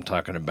 like I'm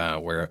talking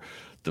about where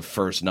the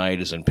first night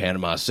is in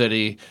Panama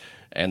City,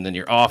 and then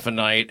you're off a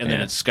night, and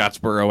then it's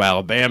Scottsboro,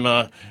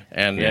 Alabama,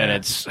 and then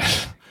it's.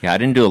 Yeah, I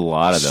didn't do a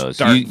lot of those.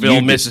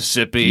 Starkville,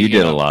 Mississippi. You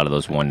did a lot of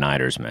those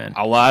one-nighters, man.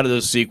 A lot of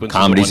those sequences.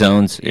 Comedy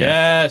zones?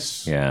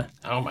 Yes. Yeah.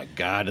 Oh, my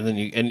God. And then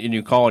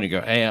you call and you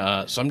go, hey,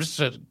 so I'm just,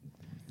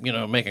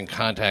 making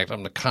contact.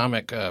 I'm the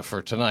comic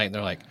for tonight. And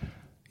they're like,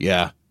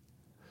 yeah.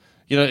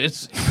 You know,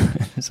 it's...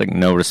 It's like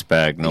no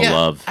respect, no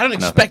love. I don't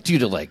expect you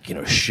to, like,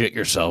 shit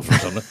yourself or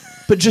something.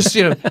 But just,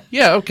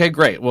 yeah, okay,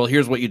 great. Well,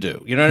 here's what you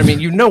do. You know what I mean?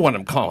 You know what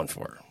I'm calling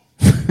for.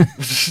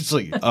 It's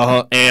like,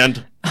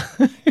 and...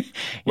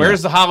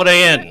 Where's the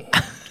Holiday Inn?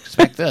 Because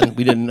back then,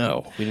 we didn't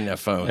know. We didn't have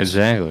phones.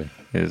 Exactly.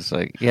 It's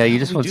like, yeah, you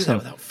just want do that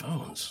without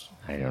phones.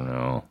 I don't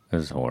know. It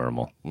was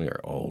horrible. We are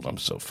old. I'm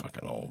so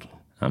fucking old.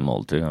 I'm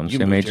old, too. I'm the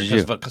same age as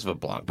you. Because of a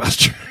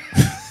Blockbuster.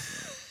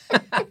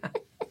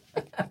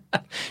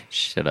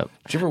 Shut up.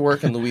 Did you ever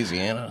work in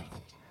Louisiana?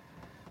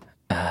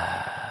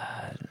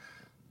 I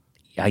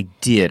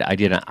did. I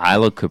did an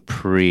Isla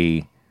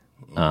Capri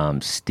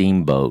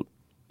steamboat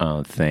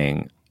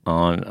thing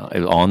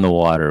on the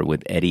water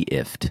with Eddie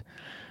Ift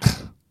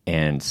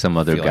and some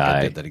other guy.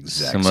 I did that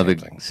exact same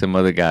thing. Some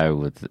other guy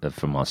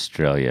from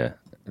Australia.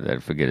 I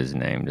forget his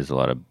name. There's a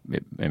lot of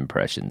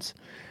impressions.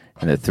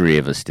 And the three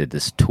of us did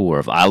this tour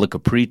of Isla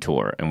Capri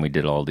tour, and we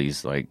did all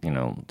these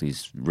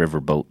these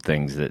riverboat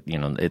things that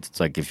it's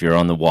like if you're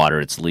on the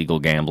water, it's legal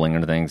gambling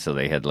and things. So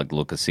they had like a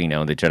little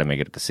casino. They tried to make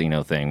it a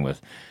casino thing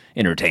with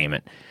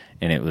entertainment,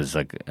 and it was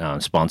like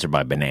sponsored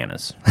by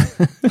Bananas.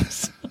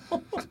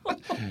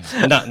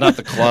 not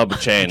the club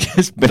chain,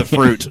 just the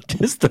fruit,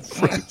 just the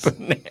fruit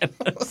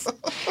Bananas.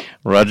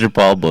 Roger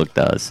Paul booked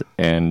us,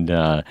 and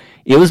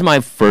it was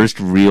my first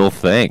real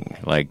thing,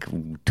 like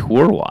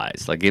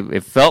tour-wise. Like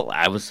it felt,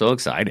 I was so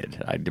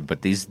excited.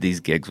 But these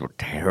gigs were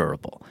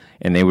terrible,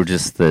 and they were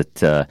just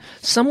that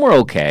some were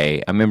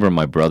okay. I remember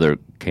my brother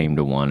came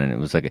to one, and it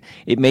was like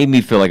it made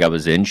me feel like I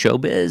was in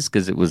showbiz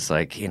because it was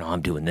like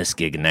I'm doing this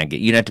gig and that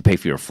gig. You don't have to pay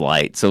for your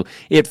flight, so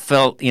it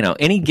felt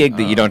any gig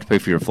that you don't have to pay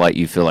for your flight,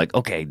 you feel like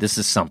okay, this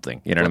is something.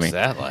 You know what I mean?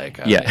 What's that like?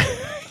 Yeah,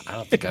 I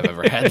don't think I've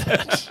ever had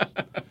that.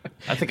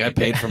 I think I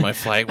paid for my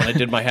flight when I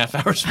did my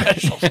half-hour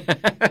specials.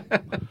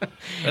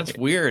 That's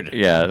weird.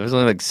 Yeah, there was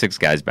only like 6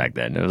 guys back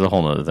then. It was a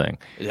whole other thing.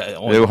 Yeah,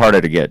 they were harder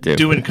to get, too.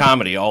 Doing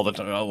comedy all the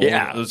time.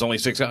 Yeah. There's only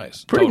 6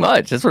 guys. Pretty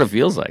much. That's what it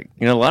feels like.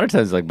 A lot of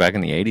times, like back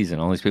in the 80s and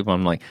all these people,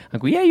 I'm like,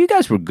 well, yeah, you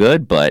guys were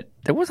good, but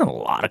there wasn't a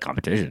lot of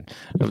competition.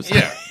 It was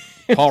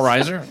Paul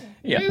Reiser?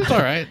 Yeah. He was all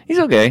right. He's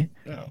okay.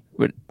 Yeah.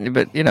 But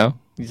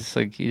he's just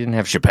like, he didn't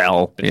have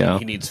Chappelle.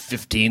 He needs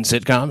 15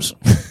 sitcoms.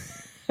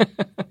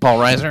 Paul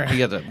Reiser, he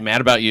got Mad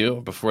About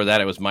You. Before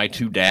that, it was My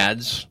Two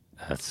Dads.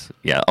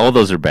 All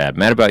those are bad.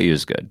 Mad About You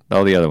is good.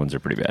 All the other ones are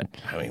pretty bad.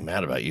 I mean,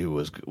 Mad About You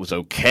was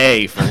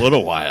okay for a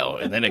little while,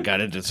 and then it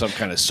got into some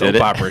kind of soap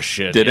opera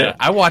shit. Did it?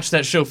 I watched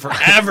that show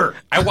forever.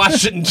 I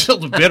watched it until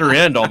the bitter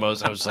end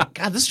almost. I was like,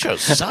 God, this show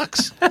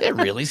sucks. It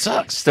really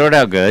sucks. Started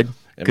out good.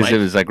 Because it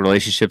was like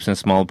relationships in a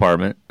small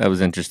apartment. That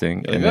was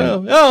interesting. And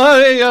honey,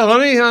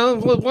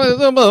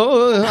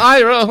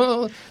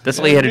 that's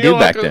what you had to do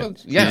back then.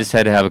 Yeah. You just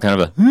had to have a kind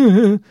of a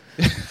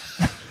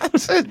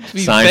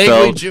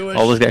Seinfeld, Jewish.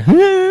 all those guys.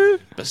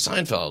 But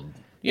Seinfeld,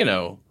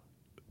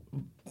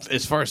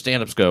 as far as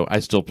stand-ups go, I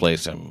still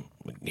place him.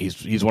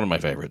 He's one of my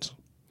favorites.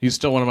 He's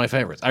still one of my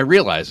favorites. I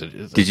realize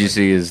it. Did you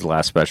see his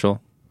last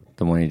special?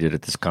 The one he did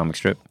at this comic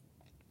strip?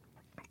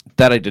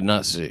 That I did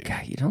not see.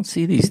 God, you don't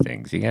see these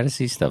things. You got to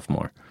see stuff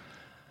more.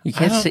 You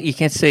can't say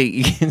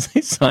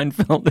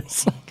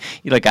Seinfeld.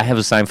 You're like I have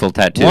a Seinfeld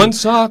tattoo. One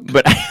sock,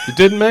 but it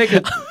didn't make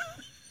it.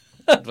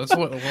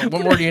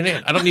 What more do you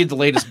need? I don't need the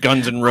latest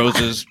Guns N'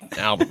 Roses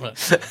album.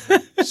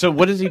 So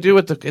what does he do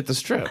at the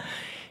strip?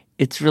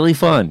 It's really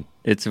fun.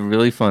 It's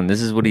really fun.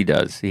 This is what he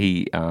does.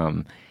 He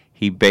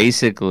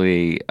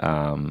basically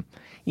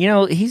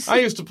he's. I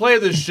used to play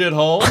this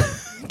shithole.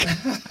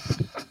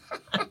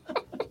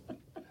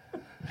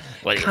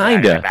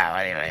 Kinda.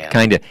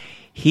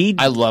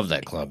 I love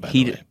that club. By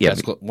the way. Yeah,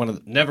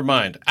 never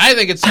mind. I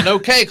think it's an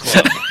okay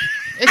club.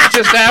 It's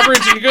just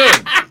average and good.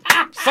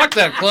 Fuck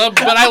that club,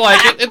 but I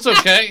like it. It's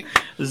okay.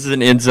 This is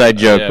an inside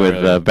joke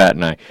with Pat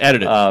and I.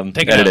 Edit it.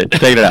 Take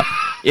it out.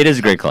 It is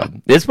a great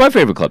club. It's my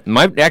favorite club.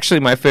 My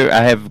favorite.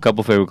 I have a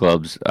couple favorite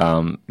clubs.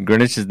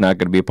 Greenwich is not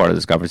going to be a part of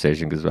this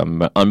conversation because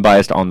I'm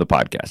unbiased on the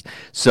podcast.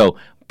 So,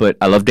 but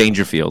I love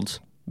Dangerfields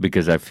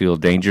because I feel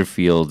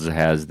Dangerfields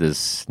has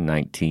this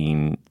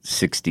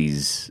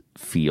 1960s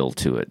feel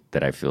to it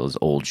that I feel is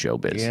old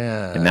showbiz.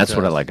 Yeah, and that's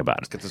what I like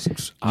about it.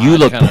 This you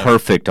look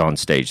perfect on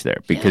stage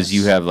there because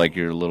you have like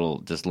your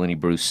little just Lenny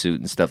Bruce suit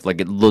and stuff. Like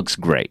it looks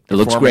great. It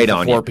looks great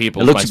on you. 4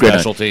 people. It looks my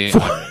great specialty.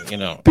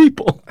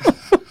 People.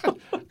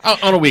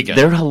 On a weekend.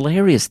 They're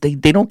hilarious. They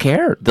don't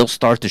care. They'll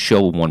start the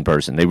show with one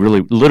person. They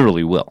really,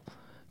 literally will.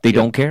 They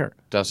don't care.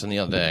 Dustin, the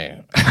other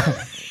day,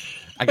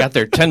 I got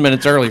there 10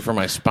 minutes early for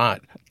my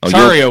spot. Oh,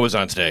 Tario was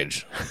on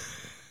stage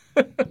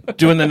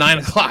doing the 9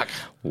 o'clock.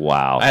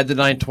 Wow. I had the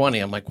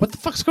 9:20. I'm like, what the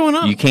fuck's going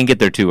on? You can't get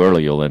there too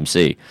early. You'll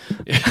MC.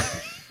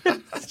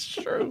 That's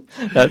true.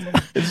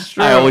 It's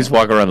true. I always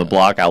walk around the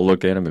block. I'll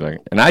look in and be like,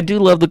 and I do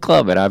love the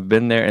club, and I've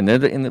been there, and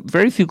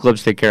very few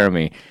clubs take care of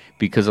me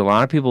because a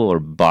lot of people are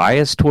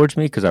biased towards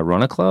me because I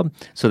run a club,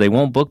 so they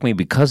won't book me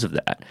because of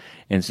that.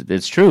 And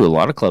it's true. A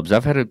lot of clubs.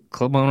 I've had a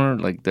club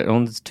owner that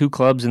owns 2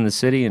 clubs in the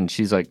city, and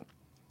she's like,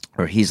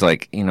 or he's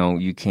like,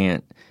 you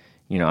can't.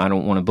 I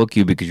don't want to book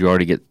you because you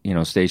already get,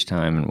 stage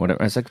time and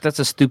whatever. I was like, that's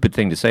a stupid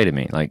thing to say to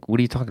me. Like, what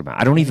are you talking about?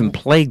 I don't even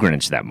play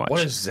Greenwich that much.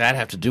 What does that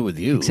have to do with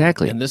you?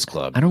 Exactly. In this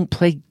club. I don't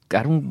play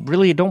that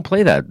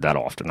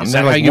often. Is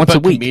that how you once a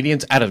put week.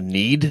 comedians out of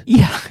need?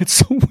 Yeah, it's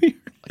so weird.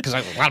 Because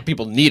a lot of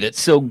people need it.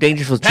 So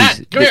Dangerfield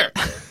Pat, come here.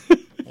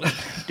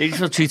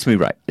 Dangerfield treats me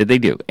right. They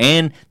do.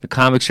 And the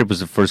comic strip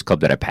was the first club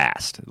that I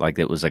passed. Like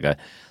it was like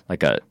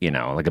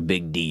like a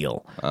big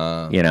deal.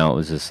 It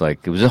was just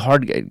like, it was a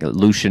hard.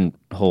 Lucian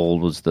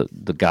Hold was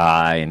the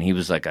guy, and he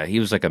was like a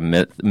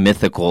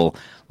mythical,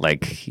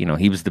 like,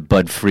 he was the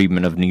Bud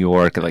Friedman of New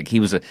York. Like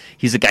he's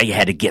a guy you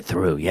had to get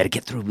through. You had to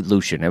get through with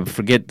Lucian. And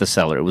forget the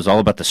Cellar. It was all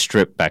about the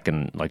Strip back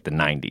in like the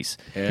 90s.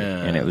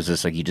 Yeah. And it was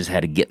just like you just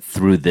had to get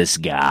through this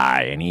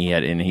guy, and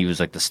he was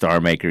like the star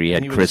maker. He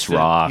had Chris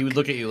Rock. He would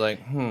look at you like,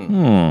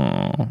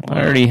 I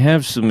already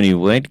have so many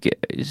white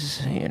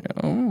guys.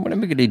 What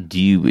am I going to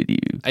do with you?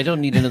 I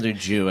don't need another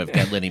Jew. I've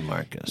got Lenny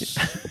Marcus.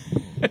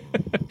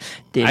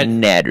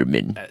 Dan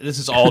Natterman. This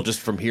is all just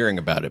from hearing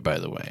about it, by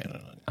the way.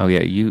 Oh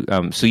yeah, you.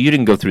 So you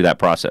didn't go through that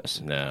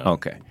process? No.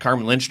 Okay.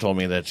 Carmen Lynch told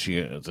me that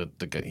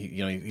the guy,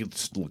 he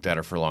just looked at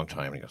her for a long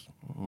time, and he goes,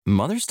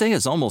 Mother's Day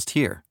is almost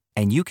here,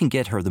 and you can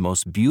get her the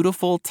most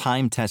beautiful,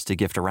 time-tested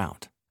gift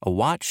around. A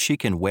watch she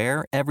can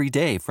wear every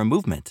day from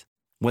Movement.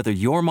 Whether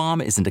your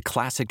mom is into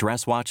classic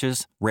dress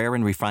watches, rare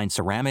and refined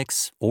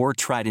ceramics, or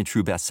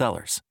tried-and-true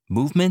bestsellers,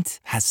 Movement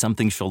has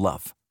something she'll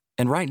love.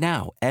 And right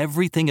now,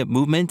 everything at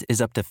Movement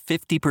is up to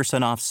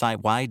 50% off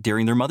site-wide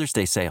during their Mother's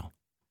Day sale.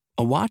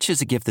 A watch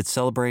is a gift that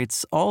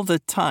celebrates all the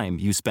time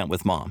you spent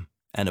with mom.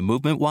 And a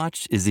Movement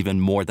watch is even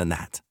more than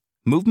that.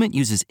 Movement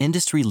uses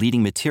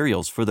industry-leading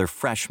materials for their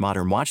fresh,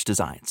 modern watch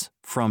designs.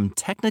 From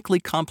technically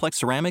complex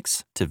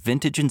ceramics to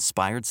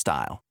vintage-inspired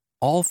style.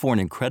 All for an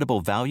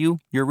incredible value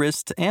your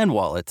wrist and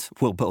wallet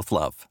will both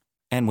love.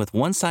 And with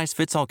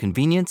one-size-fits-all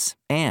convenience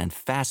and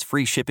fast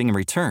free shipping and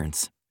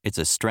returns, it's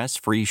a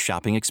stress-free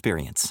shopping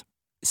experience.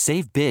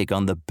 Save big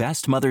on the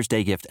best Mother's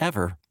Day gift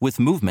ever with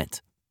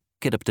Movement.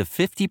 Get up to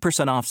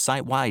 50% off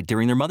site-wide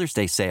during their Mother's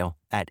Day sale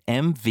at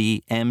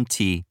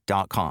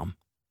MVMT.com.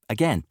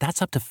 Again,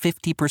 that's up to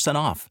 50%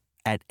 off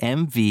at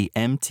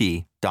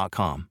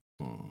MVMT.com.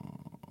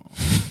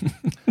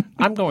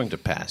 I'm going to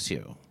pass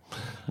you.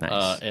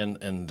 Nice.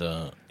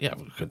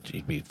 Could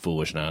he be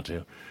foolish not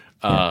to?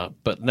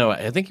 But no,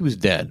 I think he was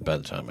dead by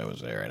the time I was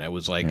there, and I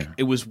was like,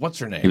 It was, what's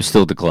her name? He was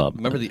still at the club.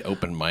 Remember the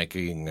open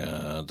micing,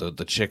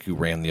 the chick who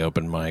ran the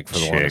open mic for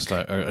the longest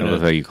time? I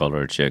love how you called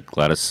her a chick.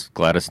 Gladys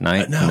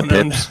Knight? No,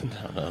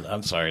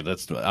 I'm sorry.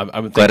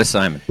 I'm Gladys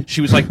Simon.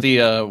 She was like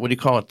the, what do you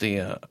call it,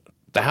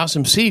 the house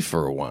MC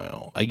for a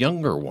while, a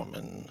younger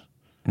woman.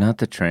 Not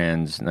the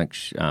trans, not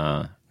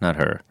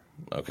her.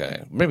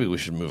 Okay, maybe we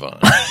should move on.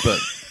 But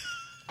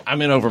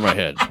I'm in over my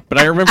head. But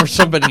I remember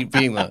somebody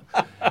being the...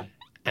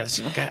 And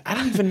it's like, I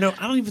don't even know.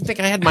 I don't even think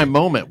I had my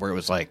moment where it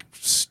was like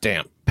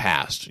stamp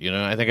passed.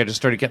 I think I just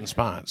started getting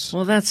spots.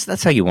 Well,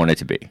 that's how you want it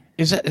to be.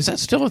 Is that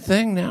still a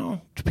thing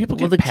now? Do people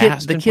get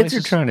passed? The kids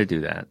are trying to do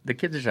that. The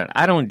kids are trying.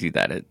 I don't do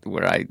that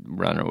where I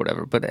run or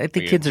whatever. But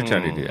the kids are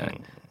trying to do that.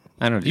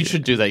 I don't. You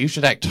should do that. You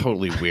should act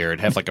totally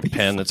weird. Have like a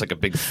pen that's like a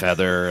big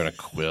feather and a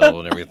quill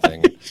and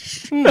everything.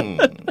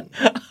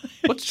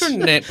 What's your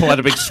name? Pull out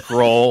a big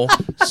scroll.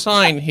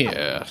 Sign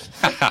here.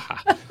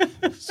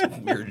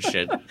 Some weird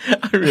shit.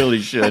 I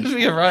really should. That'd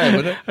be right,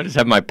 wouldn't it? I just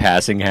have my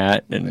passing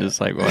hat and just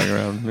like walk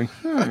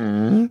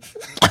around.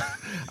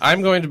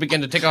 I'm going to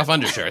begin to take off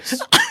undershirts.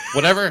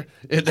 Whatever.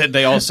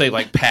 They all say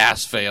like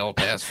pass, fail,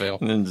 pass, fail.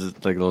 And then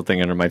just like a little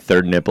thing under my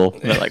third nipple.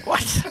 And they're like,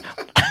 what?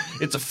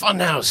 It's a fun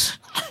house.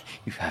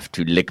 You have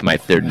to lick my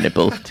third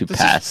nipple to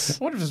pass.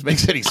 I wonder if this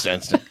makes any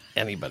sense to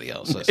anybody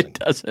else listening. It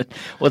doesn't.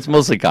 Well, it's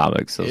mostly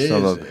comics, so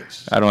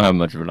I don't have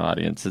much of an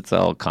audience. It's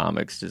all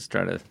comics just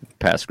trying to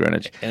pass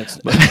Greenwich.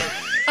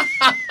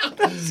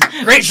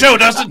 Great show,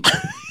 Dustin.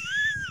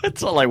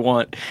 That's all I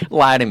want.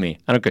 Lie to me.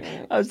 I don't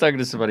care. I was talking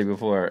to somebody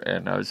before,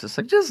 and I was just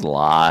like, just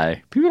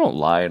lie. People don't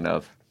lie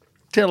enough.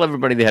 Tell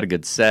everybody they had a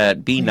good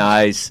set. Be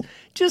nice.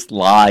 Just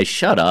lie.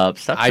 Shut up.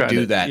 Stop. I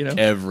do that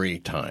every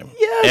time.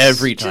 Yes,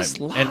 every time. Just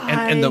lie.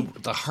 And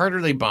the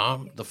harder they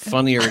bomb, the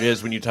funnier it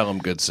is when you tell them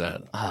good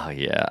set. Oh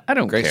yeah, I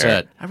don't Great care.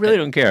 Set. I really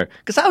don't care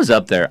because I was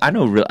up there. I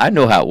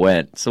know how it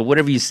went. So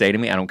whatever you say to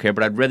me, I don't care.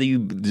 But I'd rather you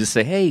just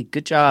say, "Hey,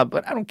 good job,"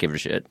 but I don't give a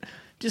shit.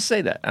 Just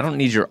say that. I don't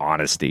need your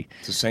honesty.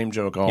 It's the same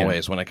joke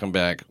always. When I come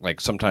back, like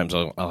sometimes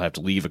I'll have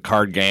to leave a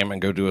card game and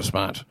go do a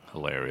spot.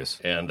 Hilarious.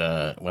 And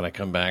when I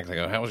come back, they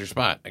go, "How was your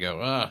spot?" I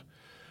go,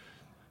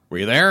 "Were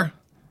you there?"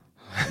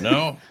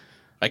 No,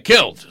 I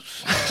killed.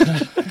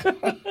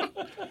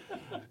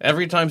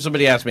 Every time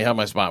somebody asks me how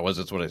my spot was,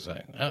 that's what I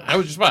say. How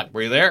was your spot?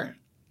 Were you there?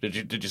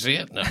 Did you see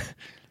it? No, I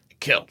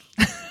killed.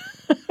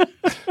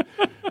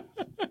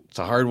 It's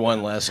a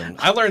hard-won lesson.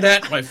 I learned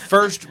that my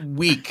first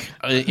week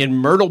in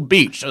Myrtle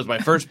Beach. That was my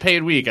first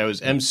paid week. I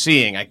was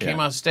emceeing. I came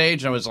on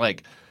stage and I was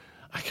like,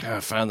 I kind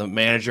of found the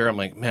manager. I'm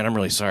like, man, I'm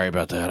really sorry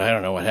about that. I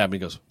don't know what happened. He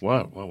goes,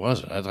 what? What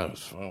was it? I thought it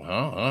was,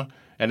 huh?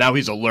 And now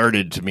he's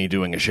alerted to me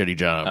doing a shitty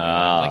job.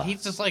 Like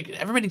he's just like,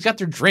 everybody's got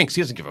their drinks.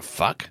 He doesn't give a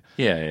fuck.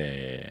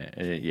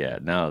 Yeah.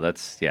 No,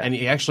 that's, yeah. And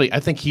he actually,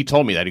 I think he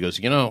told me that. He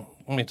goes, let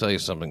me tell you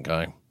something,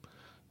 guy.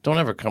 Don't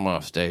ever come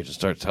off stage and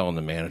start telling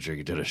the manager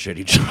you did a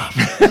shitty job.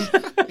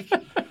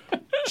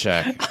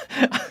 Check.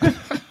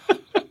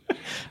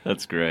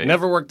 That's great.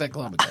 Never worked that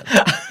club again.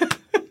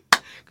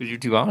 Because you're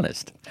too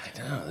honest. I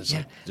know.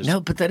 No,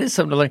 but that is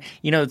something to learn.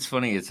 You know, it's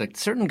funny. It's like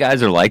certain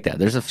guys are like that.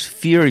 There's a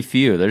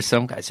few. There's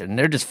some guys, and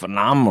they're just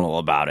phenomenal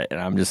about it.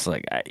 And I'm just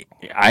like,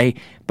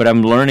 but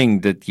I'm learning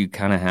that you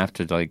kind of have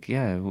to, like,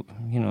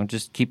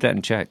 just keep that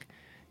in check.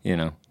 You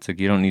know, it's like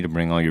you don't need to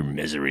bring all your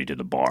misery to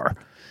the bar.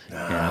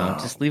 No.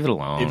 Just leave it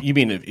alone. You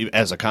mean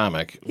as a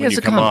comic, when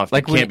you come off,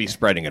 like, you can't be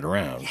spreading it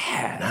around.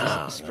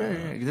 Yeah.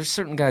 There's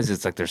certain guys,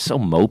 it's like they're so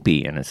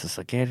mopey, and it's just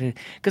like,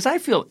 because I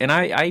feel, and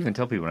I even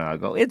tell people now,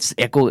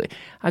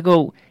 I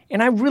go,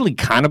 and I really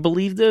kind of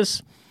believe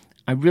this.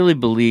 I really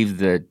believe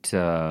that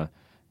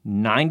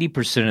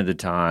 90% of the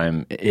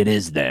time it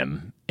is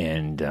them.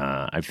 And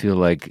I feel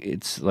like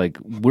it's like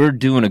we're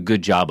doing a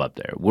good job up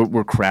there.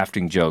 We're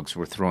crafting jokes.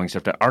 We're throwing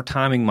stuff down. Our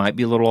timing might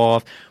be a little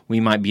off. We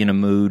might be in a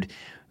mood.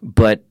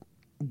 But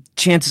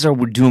chances are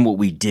we're doing what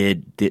we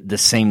did the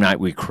same night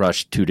we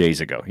crushed 2 days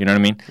ago. You know what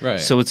I mean? Right.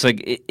 So it's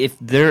like if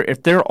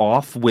they're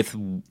off with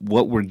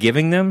what we're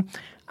giving them,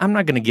 I'm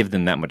not going to give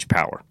them that much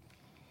power.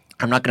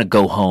 I'm not going to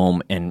go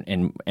home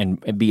and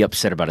be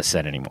upset about a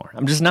set anymore.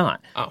 I'm just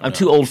not. I'm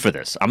too old for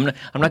this. I'm not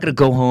going to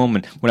go home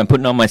and when I'm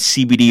putting on my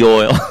CBD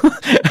oil,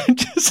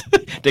 just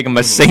taking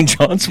my St.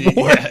 John's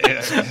wort.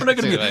 I'm not going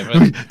to be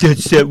that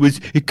set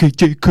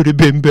it could have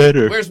been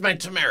better. Where's my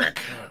turmeric?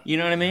 You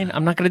know what I mean?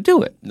 I'm not going to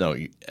do it. No,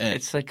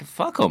 it's like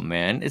fuck them,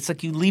 man. It's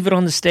like you leave it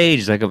on the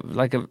stage like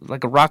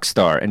a rock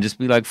star and just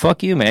be like,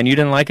 fuck you, man. You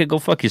didn't like it, go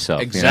fuck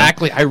yourself.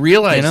 Exactly. You know? I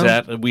realize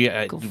that we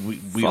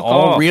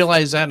all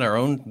realize that in our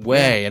own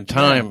way and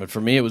time. But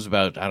for me, it was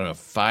about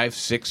 5,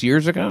 6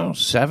 years ago,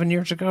 7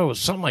 years ago, it was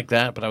something like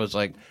that. But I was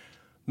like,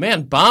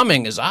 man,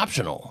 bombing is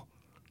optional.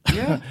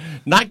 Yeah,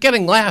 not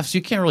getting laughs,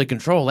 you can't really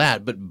control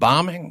that. But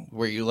bombing,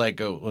 where you like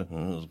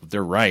go,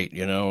 they're right,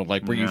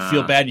 like where you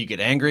feel bad, you get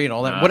angry and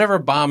all that. Whatever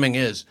bombing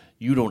is,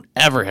 you don't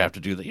ever have to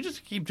do that. You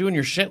just keep doing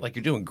your shit like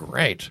you're doing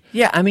great.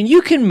 Yeah, I mean,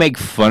 you can make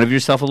fun of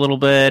yourself a little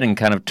bit and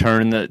kind of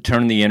turn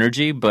the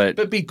energy,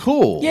 but be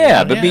cool.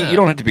 Yeah, but you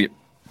don't have to be.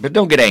 But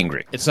don't get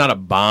angry. It's not a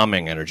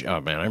bombing energy. Oh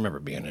man, I remember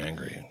being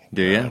angry.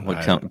 Do you?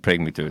 Take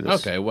me through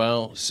this. Okay,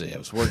 well, let's see. I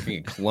was working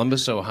in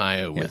Columbus,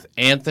 Ohio, with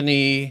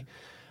Anthony.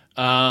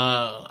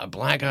 A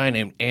black guy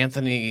named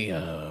Anthony,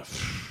 I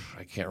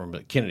can't remember,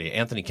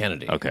 Anthony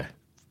Kennedy. Okay.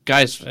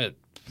 Guy's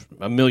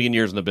a million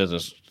years in the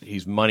business.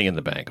 He's money in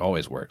the bank,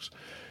 always works.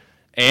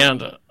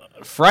 And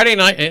Friday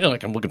night,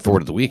 I'm looking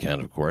forward to the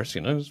weekend, of course.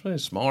 It's a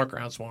smaller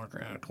crowd,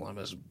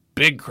 Columbus.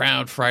 Big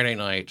crowd Friday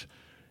night.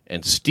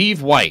 And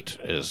Steve White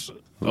is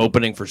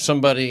opening for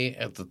somebody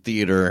at the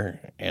theater,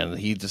 and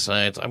he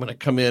decides, I'm going to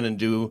come in and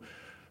do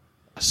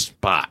a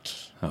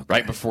spot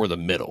right before the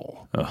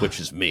middle, which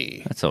is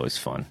me. That's always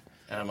fun.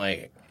 And I'm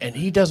like, and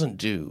he doesn't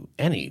do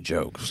any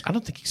jokes. I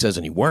don't think he says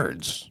any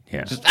words.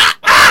 Yeah. Just,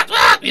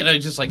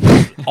 just like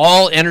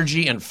all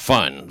energy and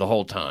fun the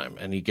whole time.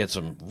 And he gets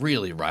them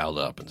really riled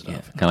up and stuff. Yeah,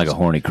 kind of like a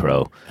horny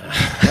crow.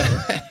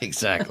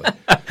 Exactly.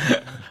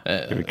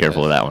 Be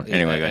careful with that one.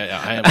 Anyway,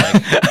 I am like,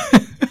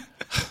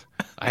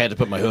 I had to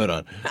put my hood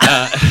on.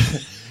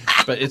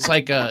 But it's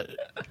like a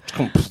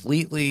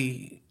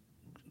completely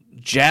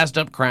jazzed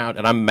up crowd,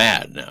 and I'm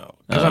mad now.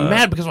 Because I'm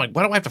mad because I'm like,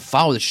 why do I have to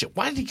follow this shit?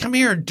 Why did he come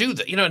here and do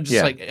that?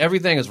 Like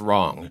everything is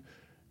wrong.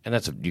 And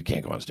you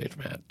can't go on stage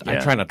mad. Yeah. I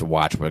try not to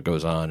watch what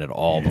goes on at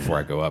all before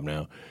I go up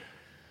now.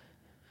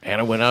 And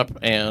I went up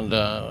and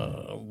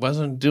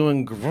wasn't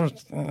doing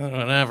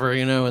whatever,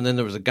 and then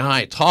there was a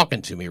guy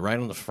talking to me right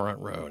on the front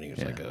row, and he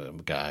was like a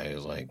guy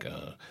who's like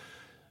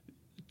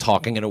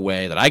talking in a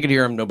way that I could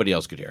hear him, nobody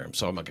else could hear him.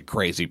 So I'm like a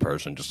crazy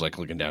person, just like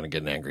looking down and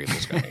getting angry at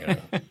this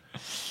guy.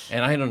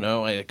 And I don't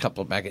know, I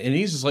couple back, and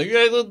he's just like,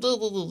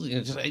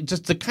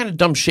 just the kind of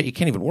dumb shit you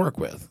can't even work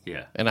with.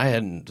 Yeah.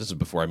 And this is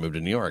before I moved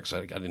to New York, so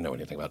I didn't know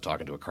anything about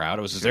talking to a crowd.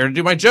 I was just there to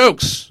do my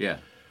jokes. Yeah.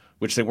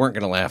 Which they weren't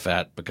going to laugh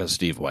at because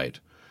Steve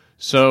White.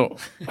 So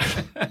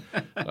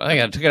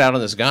I took it out on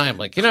this guy. I'm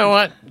like, you know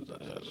what?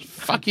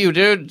 Fuck you,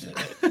 dude.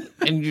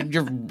 And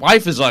your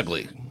wife is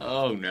ugly.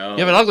 Oh, no. You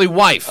have an ugly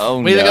wife. Oh,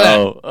 what do you think of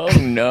that? Oh,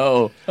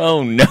 no.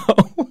 Oh, no.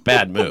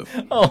 Bad move.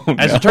 Oh, no.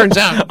 As it turns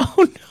out.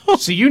 Oh, no.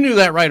 So you knew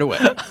that right away.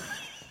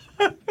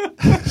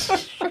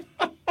 That's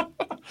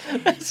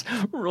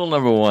rule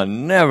number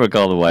one. Never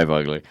call the wife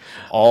ugly.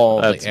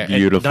 That's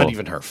beautiful. Not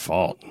even her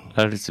fault.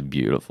 That is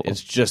beautiful.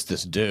 It's just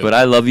this dude. But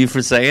I love you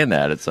for saying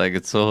that. It's like,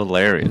 it's so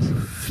hilarious.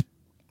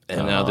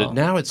 And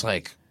now it's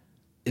like,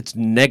 it's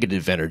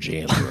negative energy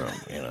in the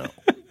room,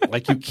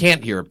 Like you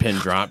can't hear a pin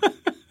drop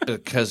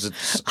because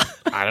it's,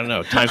 I don't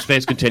know,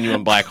 time-space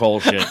continuum, black hole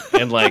shit.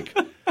 And like,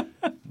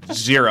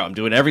 zero. I'm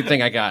doing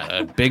everything I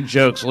got. Big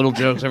jokes, little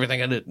jokes,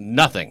 everything I did.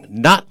 Nothing.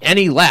 Not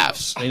any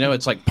laughs.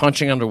 It's like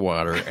punching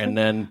underwater. And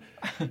then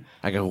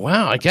I go,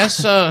 wow, I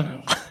guess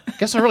I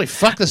really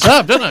fucked this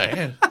up, didn't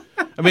I?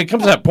 I mean, it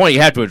comes to that point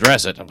you have to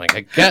address it. I'm like,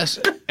 I guess.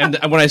 And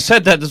when I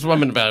said that, this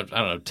woman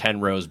about, 10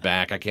 rows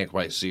back, I can't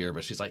quite see her,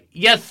 but she's like,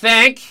 you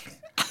think?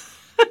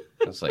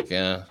 I was like,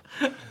 yeah.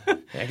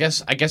 I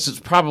guess it's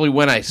probably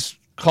when I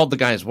called the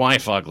guy's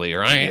wife ugly,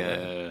 right?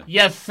 Yeah.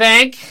 You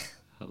think?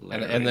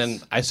 And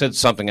then I said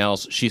something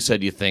else. She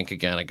said, you think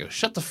again. I go,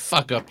 shut the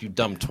fuck up, you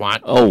dumb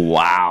twat. Oh,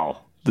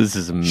 wow. This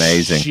is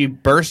amazing. She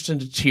bursts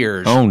into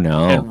tears. Oh,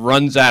 no. And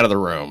runs out of the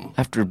room.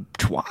 After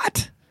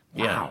twat?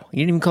 Yeah. Wow. You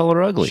didn't even call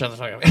her ugly. Shut the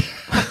fuck up.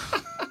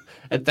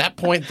 At that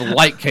point, the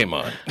light came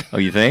on. Oh,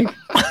 you think?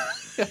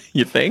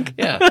 You think?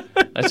 Yeah.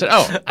 I said,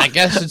 I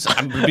guess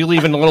I'm going to be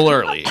leaving a little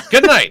early.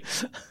 Good night.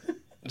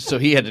 So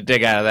he had to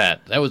dig out of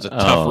that. That was a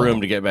tough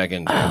room to get back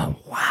into. Oh,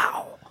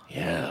 wow.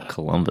 Yeah.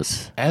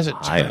 Columbus. As it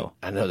turned,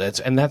 I know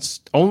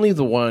that's only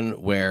the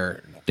one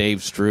where Dave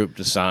Stroop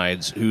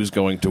decides who's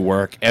going to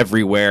work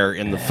everywhere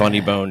in the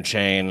Funny Bone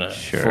chain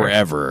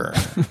forever.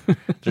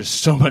 There's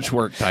so much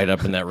work tied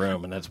up in that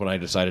room, and that's when I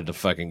decided to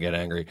fucking get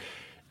angry.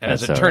 And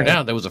as it turned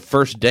out, that was a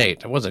first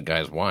date. It wasn't the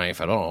guy's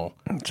wife at all.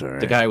 That's all right.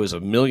 The guy was a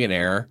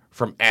millionaire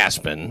from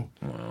Aspen,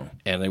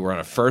 and they were on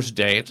a first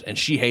date, and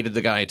she hated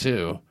the guy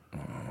too.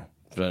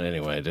 But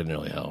anyway, it didn't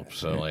really help.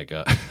 So,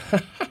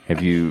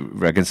 have you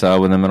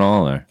reconciled with them at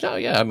all? Or? Oh,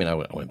 yeah. I mean, I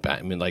went back.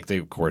 I mean, they,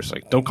 of course,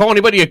 don't call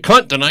anybody a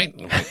cunt tonight.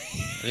 I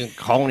didn't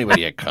call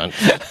anybody a cunt.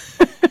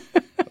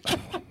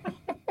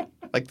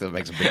 That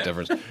makes a big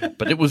difference.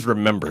 But it was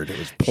remembered. It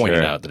was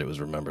pointed out that it was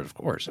remembered, of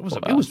course. It was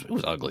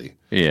ugly.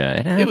 Yeah,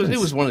 it happens. It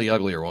was one of the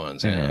uglier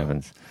ones. It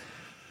happens.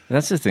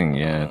 That's the thing,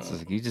 yeah. It's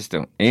like you just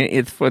don't.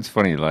 It's what's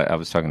funny. I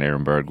was talking to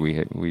Aaron Berg. We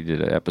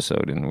did an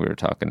episode, and we were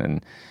talking,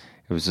 and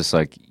it was just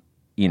like,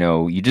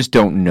 you just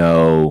don't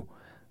know,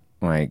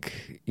 like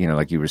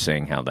you were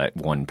saying, how that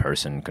one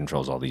person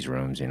controls all these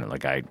rooms.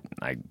 I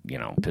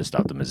pissed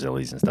off the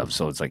Mazzillis and stuff.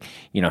 So it's like,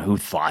 who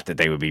thought that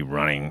they would be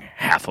running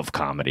half of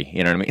comedy?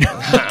 You know what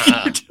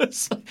I mean?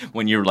 Just,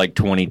 when you're like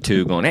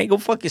 22 going, hey, go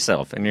fuck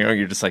yourself. And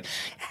you're just like,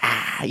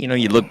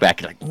 you look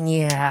back, you're like,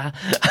 yeah.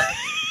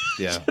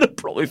 Yeah. Should have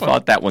probably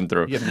thought that one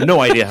through. You have no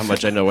idea how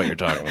much I know what you're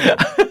talking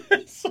about.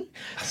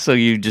 So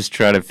you just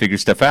try to figure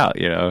stuff out,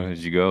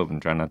 as you go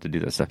and try not to do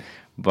that stuff.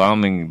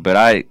 Bombing, but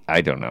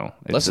I don't know.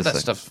 Less of that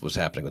stuff was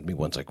happening with me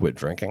once I quit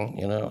drinking,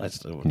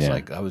 It's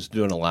like I was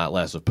doing a lot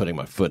less of putting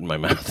my foot in my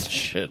mouth and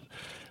shit.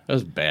 That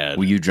was bad.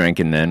 Were you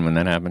drinking then when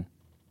that happened?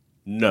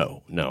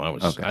 No, I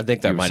was. Okay. I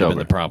think that might have been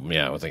the problem.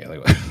 Yeah, I was thinking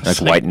like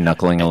white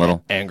knuckling a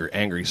little,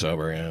 angry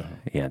sober. Yeah,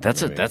 yeah.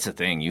 That's a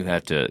thing. You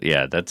have to.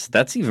 Yeah,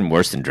 that's even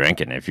worse than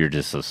drinking. If you're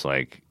just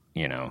like,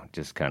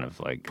 just kind of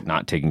like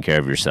not taking care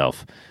of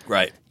yourself.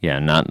 Right. Yeah,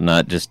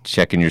 not just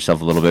checking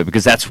yourself a little bit,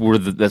 because that's where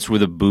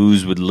the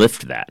booze would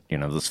lift that.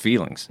 Those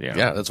feelings. Yeah.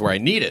 Yeah, that's where I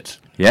need it.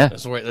 Yeah.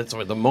 That's where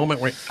the moment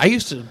where I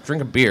used to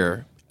drink a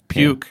beer,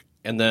 puke,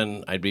 and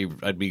then I'd be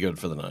good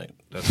for the night.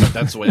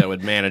 That's the way I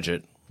would manage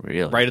it.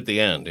 Really? Right at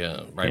the end,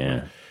 yeah. Right.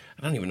 Yeah.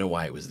 I don't even know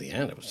why it was the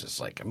end. It was just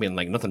like,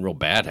 nothing real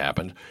bad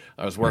happened.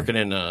 I was working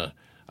in, I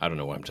don't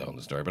know why I'm telling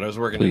the story, but I was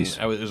working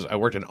I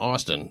worked in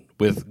Austin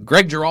with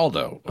Greg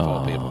Giraldo, of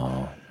all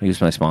people. He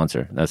was my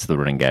sponsor. That's the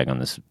running gag on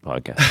this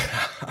podcast.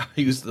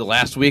 He was the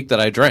last week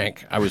that I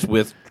drank, I was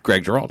with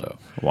Greg Giraldo.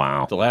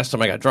 Wow. The last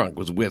time I got drunk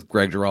was with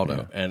Greg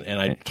Giraldo. Yeah. And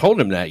I told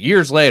him that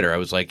years later. I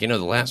was like, the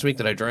last week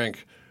that I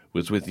drank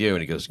was with you. And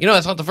he goes,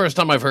 that's not the first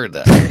time I've heard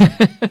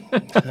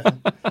that.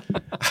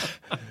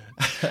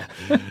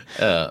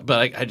 But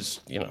I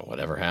just,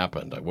 whatever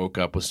happened. I woke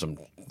up with some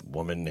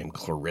woman named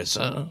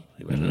Clarissa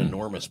who had an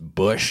enormous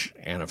bush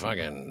and a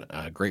fucking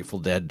Grateful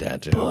Dead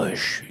tattoo.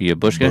 Bush. You a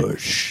Bush guy?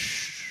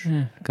 Bush.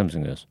 Yeah, comes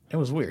and goes. It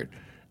was weird.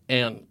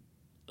 And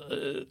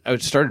I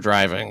started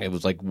driving. It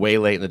was like way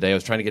late in the day. I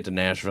was trying to get to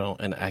Nashville,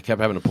 and I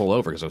kept having to pull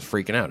over because I was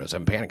freaking out. I was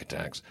having panic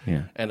attacks.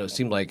 Yeah. And it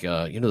seemed like,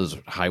 those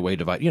highway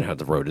divide. You know how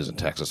the road is in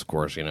Texas, of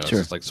course. It's Sure.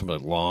 just like some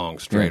of the long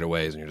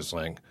straightaways, and you're just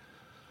like...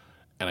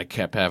 And I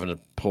kept having to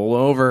pull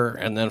over,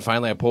 and then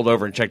finally I pulled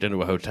over and checked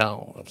into a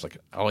hotel. I was like,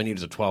 all I need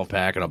is a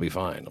 12-pack, and I'll be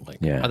fine. I'm like,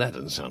 yeah. Oh, that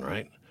doesn't sound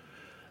right.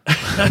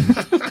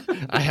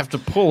 I have to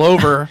pull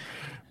over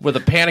with a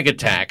panic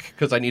attack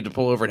because I need to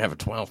pull over and have a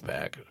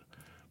 12-pack.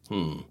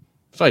 So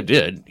I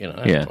did, I had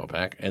a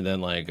 12-pack. And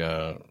then,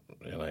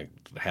 I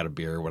had a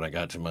beer when I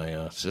got to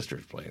my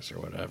sister's place or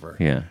whatever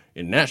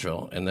in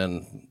Nashville, and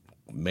then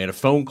made a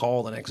phone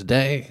call the next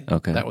day.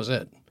 Okay. That was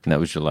it. And that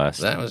was your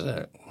last? That was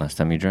it. Last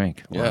time you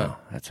drank? Wow, yeah.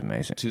 That's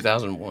amazing.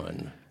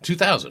 2001.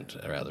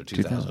 2000, rather.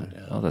 2000.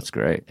 Yeah. Oh, that's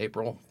great.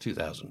 April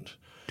 2000.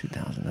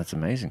 2000. That's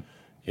amazing.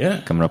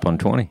 Yeah. Coming up on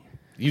 20.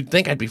 You'd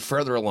think I'd be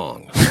further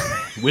along.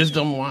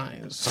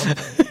 Wisdom-wise,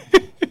 something.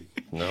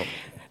 No.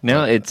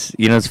 No, it's,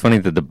 it's funny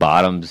that the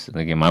bottoms,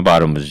 again, my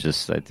bottom was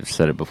just, I've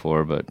said it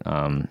before, but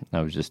I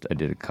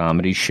did a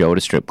comedy show at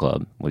a strip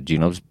club with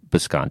Gino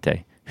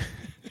Bisconte.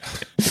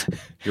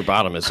 Your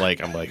bottom is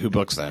like, I'm like, who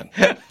books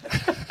that?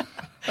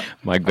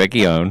 Mike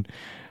Vecchione,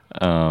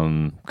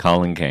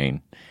 Colin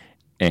Kane,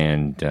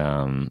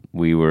 and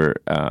we were,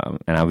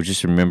 and I would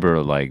just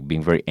remember like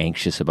being very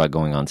anxious about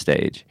going on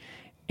stage,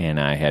 and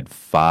I had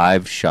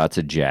 5 shots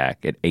of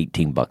Jack at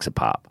 $18 a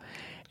pop,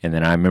 and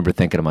then I remember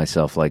thinking to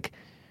myself like,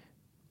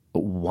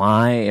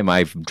 why am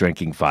I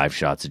drinking 5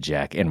 shots of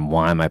Jack, and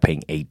why am I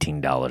paying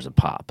 $18 a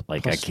pop?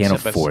 Like, I can't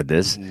afford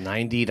this.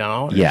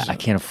 $90? Yeah, I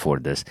can't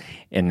afford this.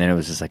 And then it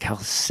was just like, how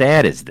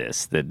sad is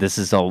this? That this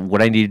is all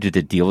what I needed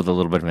to deal with a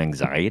little bit of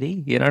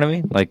anxiety. You know what I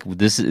mean? Like,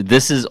 this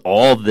is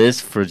all this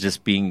for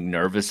just being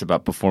nervous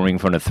about performing in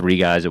front of 3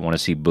 guys that want to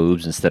see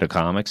boobs instead of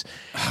comics.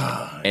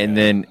 And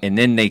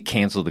then they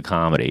canceled the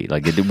comedy.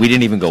 Like, we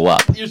didn't even go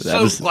up. You're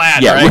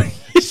glad, right?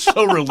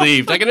 So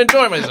relieved. I can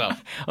enjoy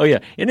myself. Oh, yeah.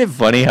 Isn't it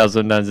funny how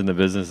sometimes in the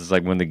business it's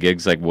like when the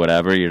gig's like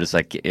whatever, you're just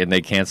like, and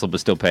they cancel but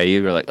still pay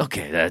you, you're like,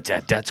 okay,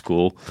 that's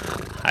cool.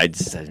 I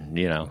just,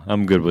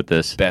 I'm good with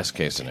this. Best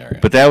case scenario.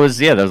 But that was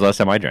the last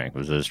time I drank. It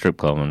was a strip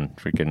club and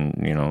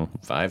freaking,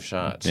 5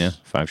 shots. Yeah,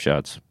 5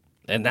 shots.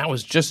 And that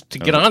was just to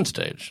get on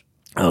stage.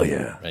 Oh,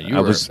 yeah.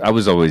 I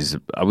was always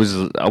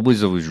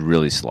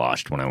really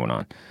sloshed when I went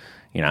on.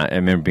 I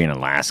remember being in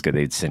Alaska,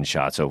 they'd send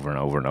shots over and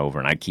over and over,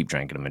 and I'd keep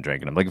drinking them and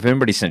drinking them. Like, if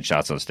anybody sent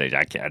shots on stage,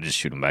 I'd just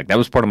shoot them back. That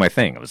was part of my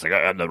thing. I was like,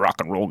 I'm the rock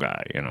and roll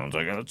guy. I was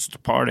like, it's the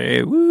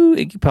party. Woo,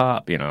 Iggy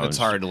Pop. It's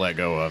hard to let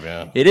go of,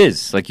 yeah. It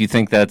is. Like, you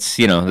think that's,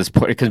 this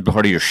part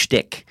of your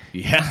shtick.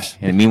 Yeah.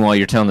 And meanwhile,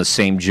 you're telling the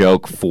same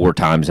joke 4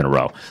 times in a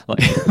row. Like,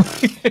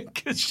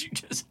 because you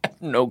just have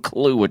no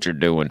clue what you're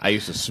doing. I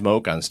used to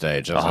smoke on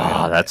stage.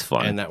 That's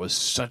fun. And that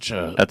was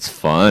That's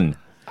fun.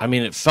 I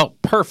mean, it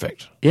felt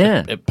perfect.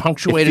 Yeah. It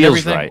punctuated it feels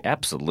everything. Right.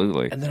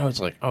 Absolutely. And then I was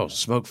like,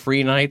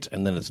 smoke-free night,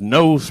 and then it's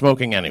no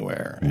smoking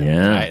anywhere.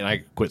 Yeah. And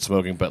I quit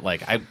smoking, but,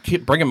 like, I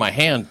keep bringing my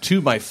hand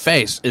to my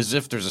face as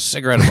if there's a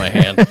cigarette in my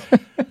hand.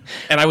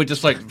 And I would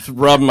just, like,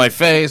 rub my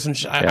face, and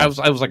I was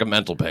like a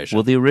mental patient.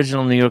 Well, the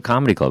original New York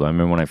Comedy Club, I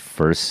remember when I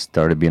first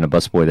started being a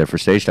busboy there for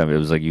stage time, it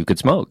was like you could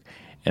smoke.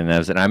 And I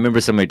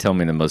remember somebody telling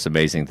me the most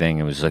amazing thing.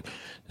 It was like,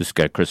 this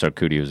guy, Chris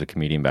Arcudi, was a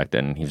comedian back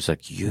then. And he was like,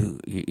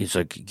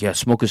 yeah,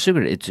 smoke a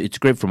cigarette. It's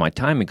great for my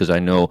timing because I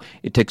know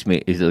it takes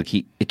me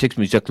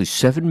exactly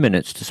 7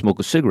 minutes to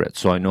smoke a cigarette.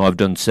 So I know I've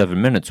done 7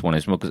 minutes when I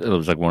smoke. It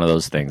was like one of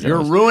those things.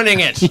 You're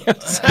ruining it. Yeah,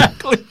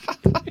 exactly.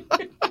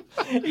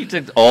 He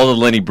took all the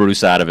Lenny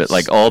Bruce out of it,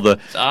 like all the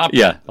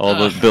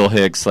the Bill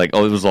Hicks, like it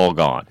was all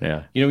gone.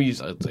 Yeah,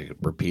 he's like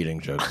repeating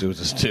jokes. There was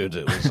this dude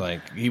that was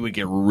like he would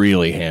get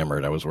really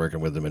hammered. I was working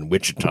with him in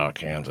Wichita,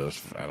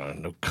 Kansas. I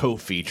don't know,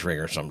 co-featuring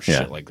or some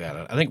shit like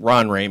that. I think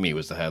Ron Ramey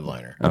was the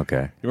headliner.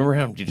 Okay, you remember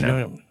him? Did you know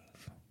him?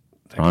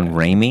 Ron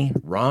Ramey?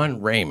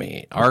 Ron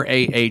Ramey.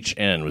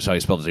 R-A-H-N was how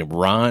he spelled his name.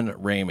 Ron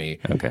Ramey.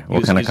 Okay,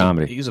 what kind of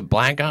comedy? He's a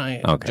black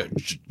guy. Okay,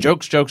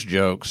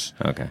 jokes.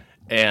 Okay.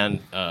 And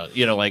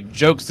like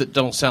jokes that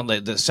don't sound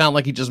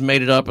like he just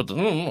made it up,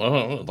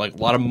 like a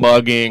lot of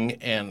mugging.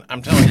 And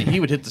I'm telling you, he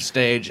would hit the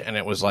stage, and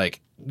it was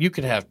like you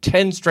could have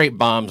 10 straight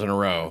bombs in a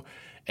row,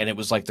 and it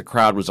was like the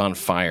crowd was on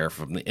fire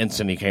from the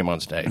instant he came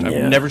on stage. Yeah.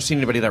 I've never seen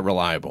anybody that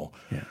reliable.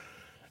 Yeah.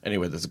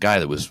 Anyway, this guy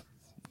that was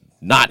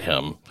not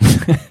him.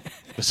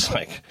 It's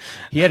like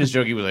he had his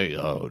joke. He was like,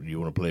 "Oh, do you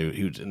want to play?"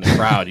 He was in the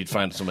crowd. You'd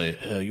find somebody.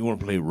 You want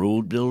to play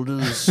Road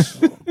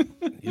Builders?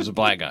 He's a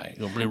black guy.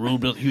 You want to play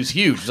Road Builders? He was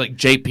huge. He's like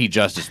J.P.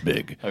 Justice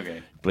big.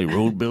 Okay. Play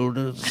Road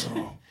Builders?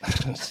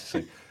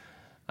 Like,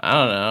 I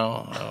don't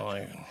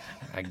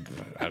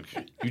know.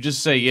 You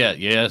just say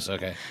yes.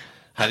 Okay.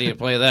 How do you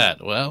play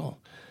that? Well,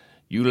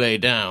 you lay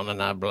down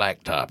and I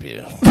blacktop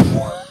you.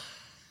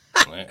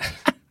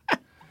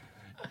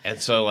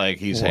 And so like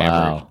he's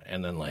hammered,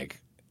 and then like.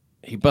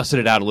 He busted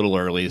it out a little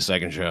early, the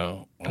second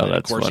show. And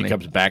that's of course, funny. He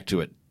comes back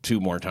to it 2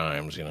 more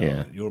times. You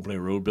Yeah. want to play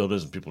Road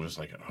Builders? And people are just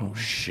like, oh,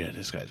 shit,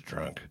 this guy's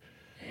drunk.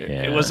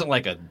 Yeah. It wasn't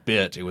like a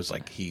bit. It was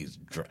like he's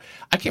drunk.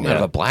 I came out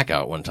of a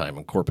blackout one time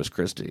in Corpus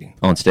Christi.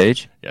 On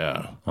stage?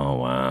 Yeah. Oh,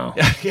 wow.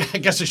 Yeah, I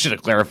guess I should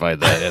have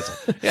clarified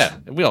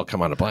that. We all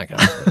come out of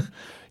blackouts. But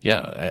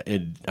yeah,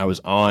 I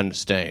was on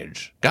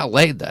stage. Got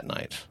laid that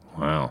night.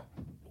 Wow.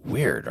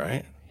 Weird,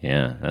 right?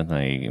 Yeah, that's how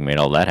you made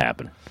all that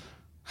happen.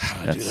 How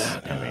did I do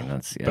that? I mean,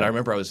 that's But I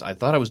remember I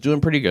thought I was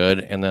doing pretty good,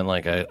 and then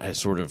like I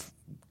sort of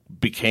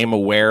became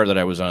aware that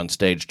I was on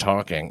stage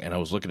talking, and I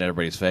was looking at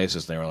everybody's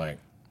faces, and they were like,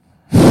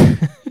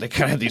 they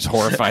kind of had these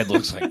horrified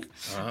looks, like,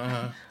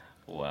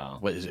 wow,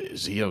 what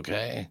is he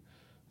okay?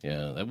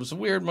 Yeah, that was a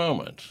weird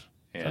moment.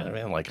 Yeah, I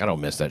mean, like I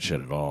don't miss that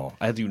shit at all.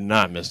 I do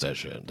not miss that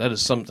shit. That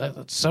is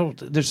that's so.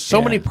 There's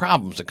so many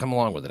problems that come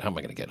along with it. How am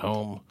I going to get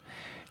home?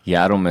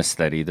 Yeah, I don't miss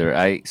that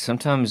either.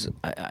 Sometimes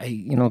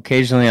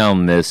occasionally I'll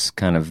miss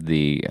kind of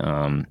the,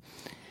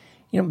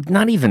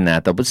 not even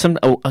that though, but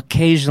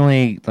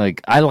occasionally,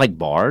 like, I like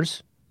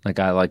bars. Like,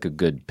 I like a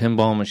good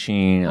pinball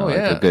machine.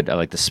 I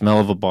like the smell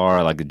of a bar.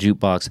 I like a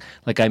jukebox.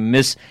 Like, I'm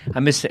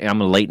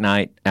a late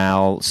night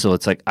owl, so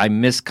it's like I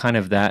miss kind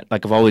of that.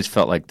 Like, I've always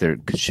felt like there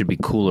should be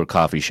cooler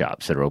coffee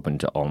shops that are open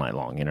to all night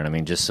long. You know what I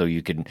mean? Just so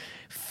you can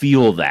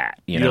feel that.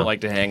 You know? Don't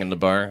like to hang in the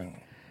bar?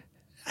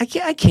 I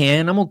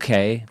can. I'm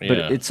okay. But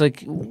it's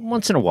like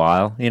once in a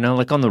while,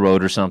 like on the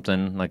road or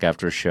something, like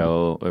after a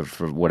show or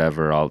for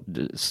whatever, I'll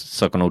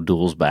suck an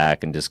O'Doul's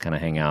back and just kind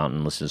of hang out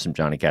and listen to some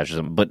Johnny Cash or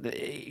something. But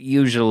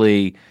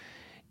usually,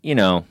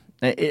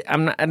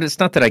 I'm not. And it's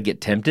not that I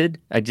get tempted.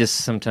 I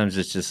just sometimes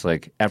it's just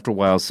like after a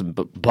while,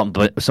 somebody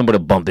will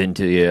bump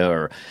into you,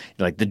 or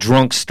like the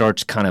drunk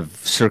starts kind of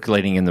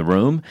circulating in the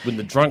room. When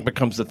the drunk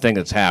becomes the thing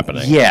that's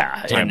happening,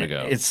 time to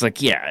go. It's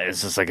like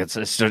it's just like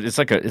it's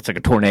like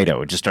a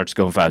tornado. It just starts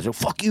going fast. Oh,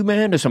 fuck you,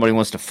 man! If somebody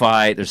wants to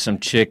fight, there's some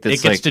chick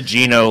that's it gets to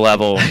Gino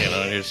level. You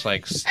know, you're just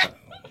like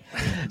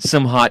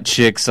some hot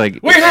chicks like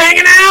we're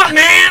hanging out,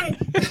 man.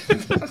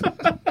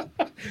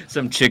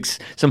 Some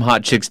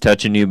hot chicks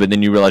touching you, but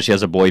then you realize she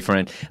has a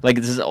boyfriend. Like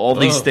all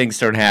these things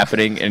start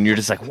happening, and you're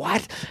just like,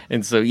 what?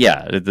 And so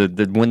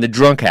when the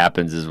drunk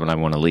happens is when I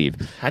want to leave.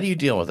 How do you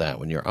deal with that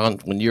when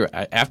you're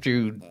after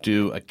you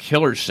do a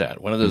killer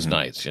set, one of those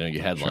nights, you know, you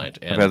headlined?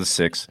 Sure. I've had the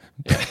 6.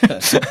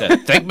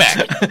 Think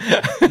back.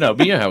 No,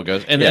 but you know how it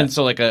goes. And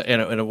so like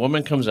a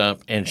woman comes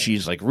up and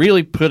she's like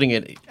really putting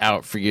it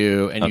out for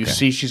you, and you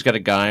see she's got a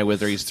guy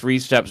with her. He's 3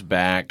 steps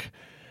back,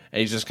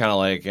 and he's just kind of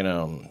like, you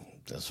know,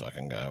 this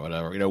fucking guy,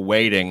 whatever, you know,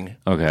 waiting.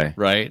 Okay.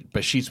 Right?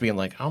 But she's being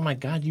like, oh my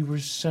God, you were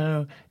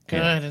so good.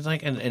 Yeah. It's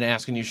like, and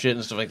asking you shit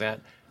and stuff like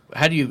that.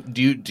 How do you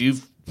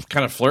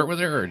kind of flirt with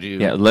her, or do you?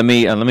 Yeah, let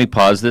me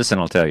pause this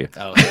and I'll tell you.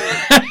 Oh.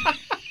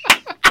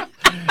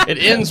 It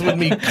ends with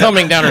me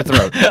coming down her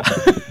throat.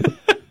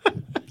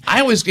 I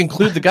always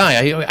include the guy.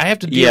 I have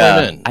to deal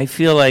him in. I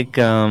feel like,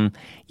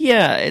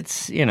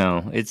 it's, you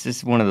know, it's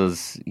just one of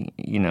those,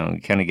 you know,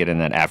 you kind of get in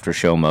that after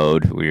show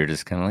mode where you're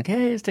just kind of like,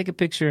 hey, let's take a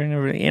picture and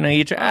everything. You know,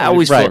 I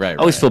always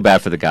feel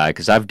bad for the guy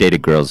because I've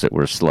dated girls that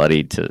were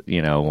slutty to,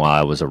 you know, while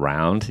I was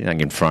around,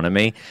 like in front of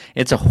me.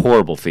 It's a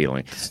horrible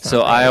feeling.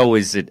 So I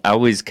always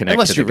connect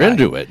unless to the you're guy.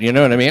 into it, you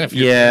know what I mean? If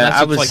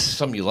I was like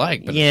something you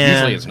like, but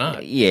usually it's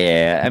not.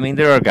 Yeah, I mean,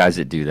 there are guys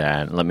that do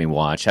that and let me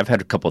watch. I've had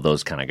a couple of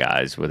those kind of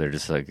guys where they're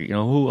just like, you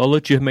know, I'll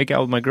let you make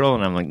out with my girl,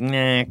 and I'm like,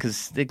 nah,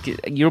 because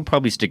you'll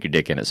probably stick your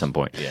dick in at some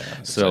point. Yeah,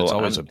 so it's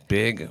always a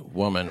big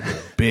woman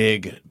with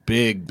big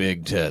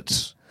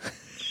tits.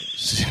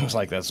 Seems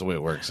like that's the way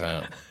it works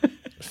out.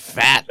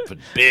 Fat but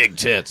big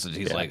tits, and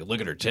he's like,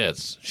 look at her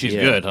tits. She's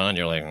good, huh? And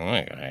you're like,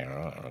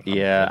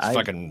 it's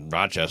fucking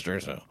Rochester.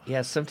 So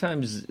yeah,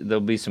 sometimes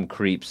there'll be some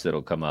creeps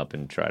that'll come up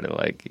and try to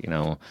like, you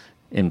know,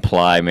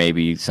 imply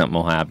maybe something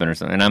will happen or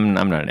something, and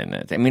I'm not in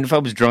it. I mean, if I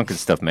was drunk and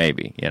stuff,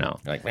 maybe, you know.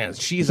 Like, man,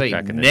 she's a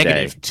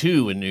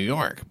 -2 in New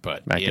York,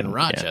 but in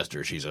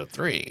Rochester, she's a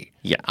 3.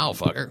 Yeah. I'll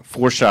fuck her.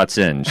 4 shots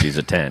in, she's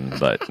a 10.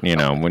 But, you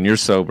know, when you're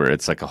sober,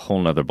 it's like a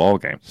whole nother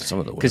ballgame.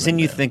 Because then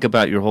you think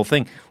about your whole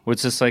thing, where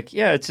it's just like,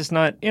 it's just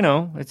not, you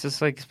know, it's just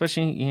like,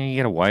 especially, you know, you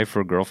got a wife or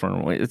a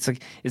girlfriend, it's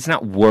like, it's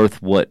not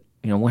worth what,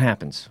 you know, what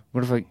happens?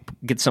 What if I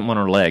get something on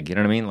her leg? You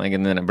know what I mean? Like,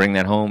 and then I bring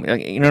that home.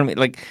 Like, you know what I mean?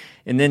 Like,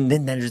 and then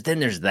there's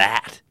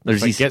that.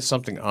 There's get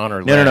something on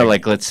her leg. No.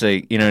 Like, let's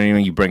say, you know what I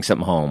mean? You bring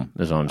something home.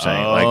 That's what I'm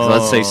saying. Like,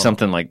 let's say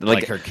something like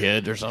her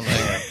kid or something.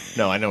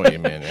 No, I know what you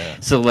mean. Yeah.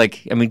 So,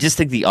 like, I mean, just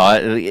think you know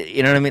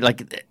what I mean?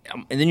 Like,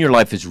 and then your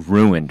life is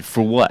ruined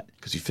for what?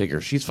 Because you figure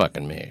she's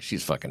fucking me.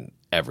 She's fucking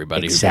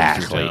everybody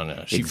exactly. who comes through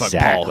town. She fucked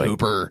Paul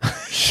Hooper.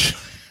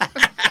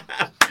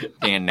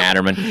 Dan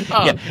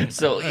Natterman.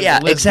 So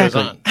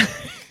exactly.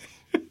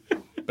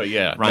 But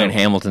yeah, Ryan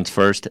Hamilton's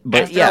first.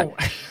 But he's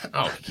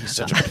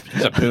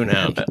a poon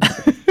hound.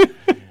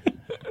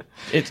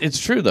 It's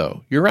true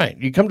though. You're right.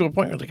 You come to a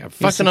point where like I've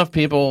fucked enough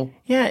people.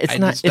 Yeah,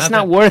 it's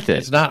not worth it.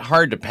 It's not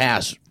hard to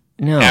pass.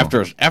 No.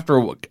 After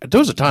there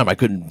was a time I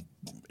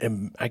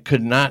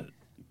could not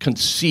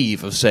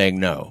conceive of saying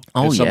no.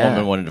 If some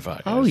woman wanted to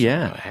fuck. I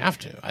have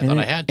to. I thought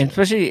I had to. And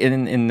especially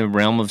in the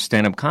realm of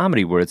stand-up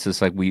comedy, where it's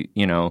just like we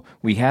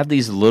have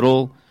these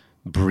little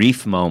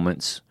brief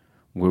moments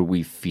where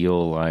we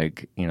feel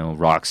like, you know,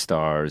 rock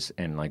stars,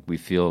 and like we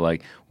feel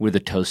like we're the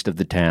toast of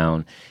the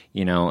town,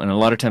 you know. And a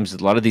lot of times, a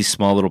lot of these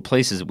small little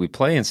places that we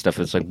play and stuff,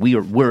 it's like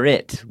we're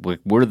it.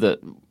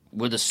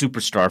 We're the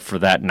superstar for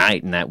that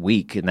night and that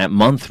week and that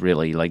month,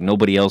 really. Like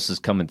nobody else is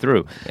coming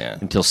through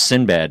until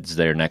Sinbad's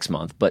there next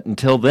month. But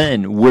until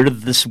then, we're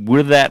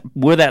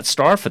that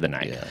star for the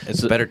night. Yeah,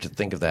 it's better to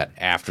think of that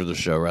after the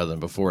show rather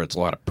than before. It's a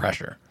lot of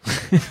pressure.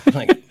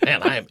 Like,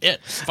 man, I am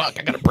it. Fuck,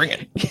 I gotta bring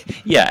it.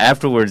 Yeah,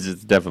 afterwards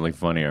it's definitely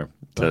funnier.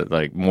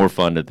 More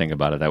fun to think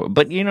about it that way.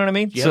 But you know what I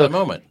mean? Yeah, that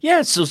moment.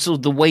 Yeah, so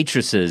the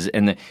waitresses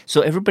and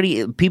so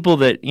everybody, people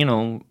that, you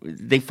know,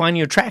 they find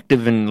you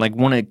attractive and like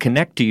want to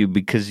connect to you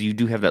because you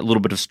do have that little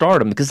bit of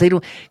stardom. Because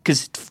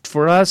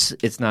for us,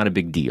 it's not a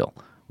big deal.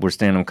 We're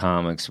stand-up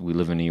comics. We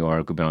live in New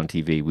York. We've been on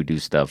TV. We do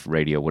stuff,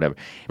 radio, whatever.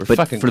 We're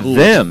fucking cool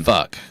as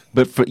fuck.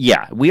 But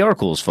we are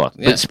cool as fuck.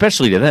 Yeah. But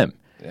especially to them.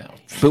 Yeah.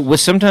 But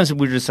sometimes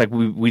we're just like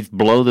we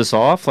blow this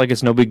off like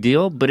it's no big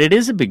deal, but it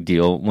is a big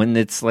deal when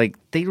it's like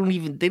they don't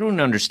even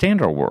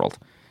understand our world.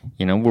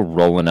 You know, we're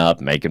rolling up,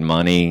 making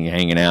money,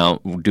 hanging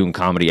out, doing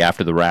comedy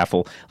after the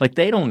raffle. Like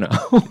they don't know.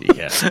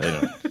 Yeah, they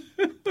don't.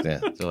 Yeah,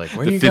 they're like,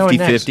 where are you going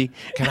next?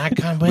 Can I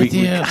come with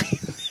you?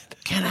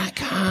 Can I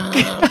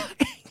come,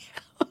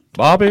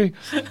 Bobby?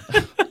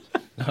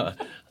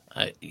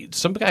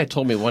 Some guy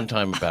told me one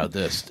time about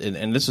this,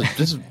 and this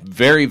is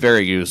very,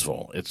 very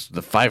useful. It's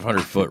the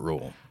 500-foot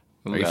rule.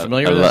 Are you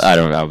familiar with this? I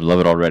love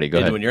it already. Go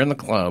ahead. When you're in the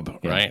club,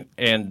 right,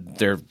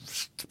 and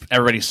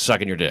everybody's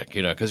sucking your dick,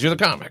 because you're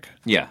the comic.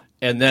 Yeah.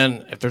 And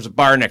then if there's a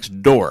bar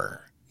next door,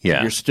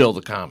 yeah, you're still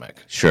the comic.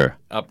 Sure.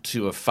 Up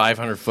to a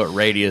 500-foot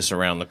radius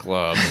around the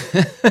club,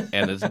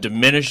 and it's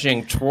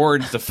diminishing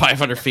towards the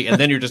 500 feet, and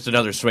then you're just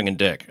another swinging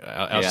dick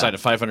outside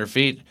of 500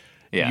 feet.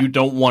 Yeah. You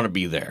don't want to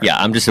be there. Yeah,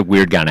 I'm just a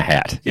weird guy in a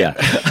hat. Yeah.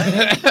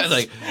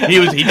 Like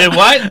he did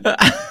what?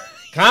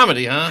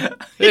 Comedy, huh?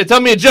 Yeah, tell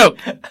me a joke.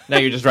 Now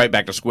you're just right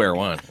back to square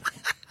one.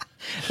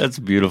 That's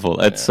beautiful.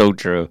 That's so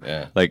true.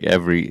 Yeah. Like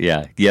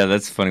yeah,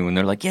 that's funny when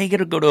they're like, yeah, you got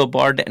to go to a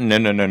bar.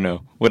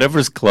 No.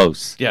 Whatever's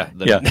close. Yeah.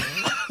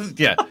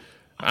 Yeah.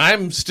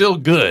 I'm still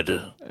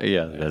good.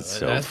 Yeah, that's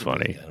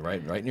funny.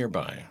 Right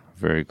nearby.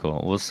 Very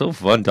cool. Well, it's so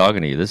fun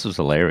talking to you. This was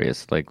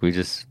hilarious. Like we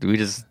just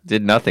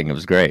did nothing. It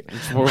was great.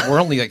 We're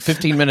only like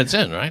 15 minutes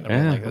in, right?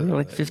 We're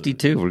like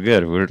 52. We're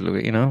good. We're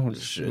going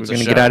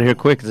to get out of here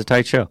quick. It's a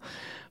tight show.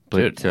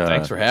 But, dude,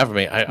 thanks for having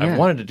me. I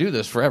wanted to do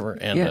this forever,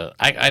 and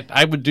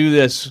I would do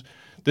this.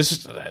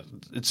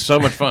 It's so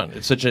much fun.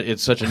 It's such an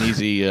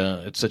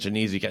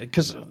easy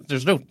because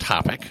there's no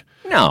topic.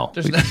 No,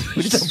 there's no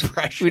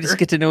pressure. We just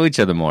get to know each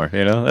other more.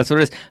 That's what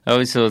it is. I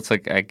always feel it's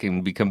like I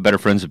can become better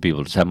friends with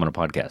people just have them on a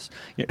podcast.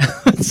 It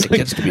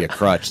gets to be a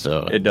crutch,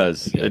 though. It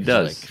does. It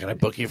does. Like, can I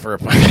book you for a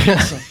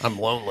podcast? I'm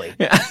lonely.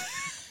 Yeah.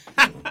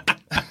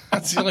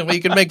 That's the only way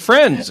you can make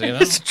friends.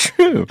 It's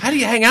true. How do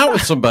you hang out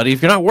with somebody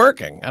if you're not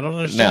working? I don't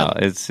understand.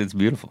 No, it's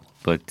beautiful.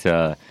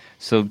 But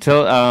so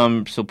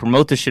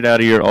promote the shit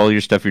out of all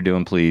your stuff you're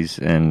doing, please,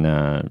 and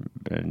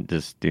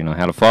just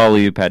how to follow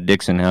you, Pat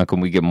Dixon. How can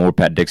we get more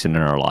Pat Dixon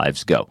in our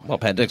lives? Go. Well,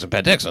 Pat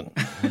Dixon.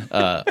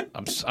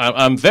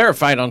 I'm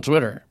verified on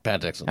Twitter,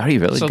 Pat Dixon. Are you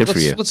really? So Good for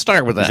you. Let's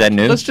start with that. Is that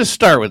new? Let's just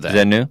start with that. Is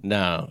that new?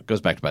 No, it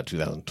goes back to about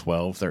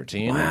 2012,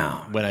 13.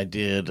 Wow. When I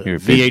did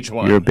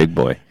VH1. You're a big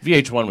boy.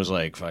 VH1 was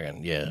like,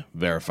 fucking,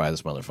 verify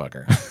this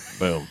motherfucker.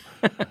 Boom.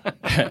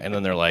 And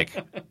then they're like,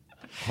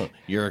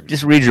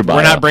 just read your bio.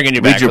 We're not bringing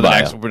you back.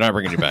 We're not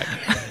bringing you back.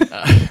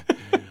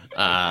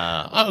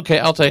 Okay,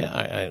 I'll tell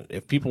you.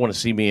 If people want to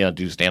see me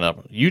do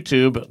stand-up,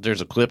 YouTube,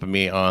 there's a clip of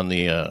me on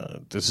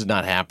the This Is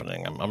Not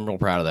Happening. I'm real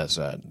proud of that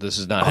set. This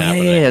Is Not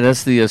Happening. Yeah,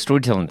 that's the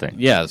storytelling thing.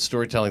 Yeah, the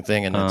storytelling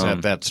thing, and it's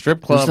at that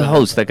strip club. Who's the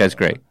host? That guy's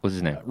great. What's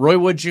his name? Roy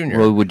Wood Jr.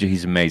 Roy Wood,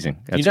 he's amazing.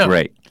 That's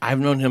great. I've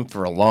known him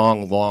for a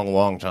long, long,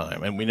 long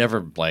time, and we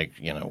never,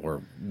 didn't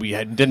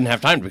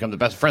have time to become the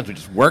best friends. We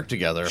just worked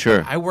together. Sure.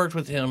 But I worked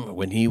with him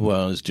when he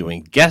was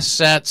doing guest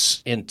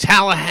sets in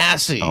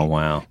Tallahassee. Oh,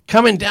 wow.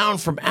 Coming down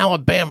from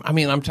Alabama. I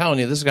mean, I'm telling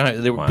you, this guy,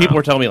 people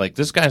were telling me, like,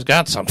 this guy's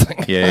got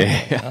something.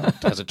 Yeah.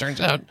 As it turns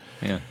out.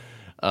 Yeah.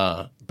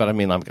 But I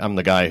mean, I'm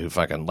the guy who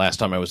last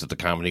time I was at the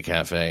Comedy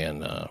Cafe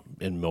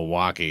in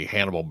Milwaukee,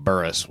 Hannibal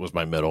Buress was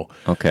my middle.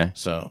 Okay.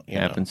 So,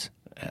 happens.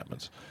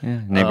 Happens. Yeah,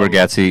 Nate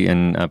Bargatze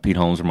and Pete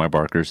Holmes are my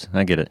barkers.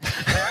 I get it.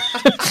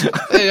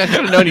 I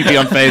should have known you'd be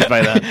unfazed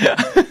by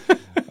that.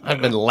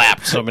 I've been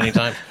lapped so many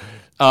times.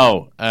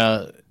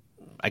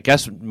 I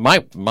guess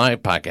my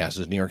podcast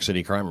is New York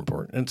City Crime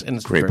Report. And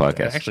it's great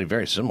podcast. Actually,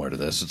 very similar to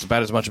this. It's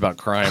about as much about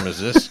crime as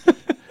this.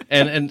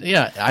 And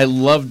yeah, I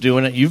love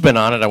doing it. You've been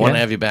on it. I want to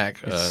have you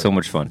back. It's so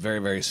much fun. Very,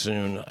 very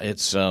soon.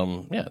 It's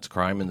it's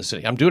crime in the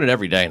city. I'm doing it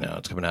every day now.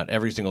 It's coming out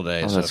every single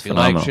day. So if you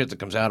like shit that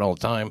comes out all the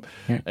time,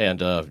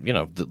 and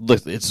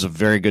it's a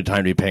very good time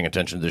to be paying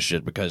attention to this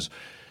shit because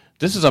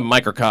this is a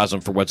microcosm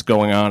for what's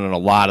going on in a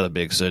lot of the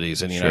big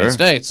cities in the United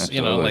States.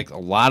 Absolutely. Like a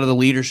lot of the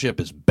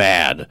leadership is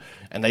bad,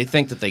 and they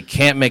think that they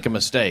can't make a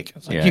mistake.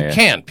 It's like, you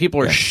can.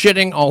 People are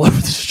shitting all over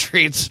the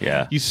streets.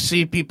 Yeah. You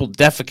see people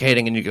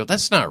defecating, and you go,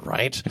 that's not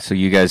right. So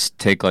you guys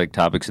take like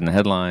topics in the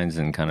headlines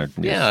and kind of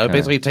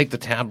basically take the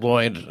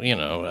tabloid.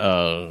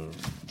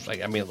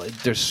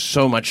 There's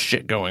so much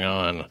shit going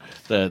on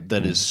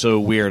that is so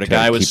weird. A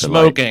guy was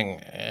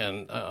smoking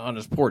and on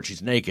his porch,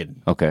 he's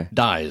naked. Okay.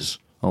 Dies.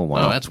 Oh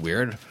wow, that's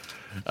weird.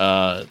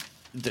 So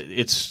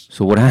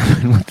what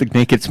happened with the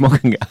naked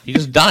smoking guy? He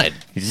just died.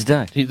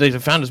 They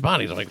found his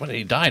body. They're like, when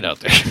he died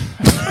out there.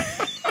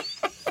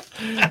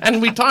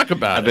 And we talk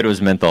about it. I bet it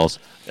was menthols.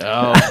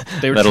 Oh,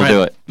 That'll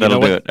do it.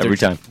 That'll do it every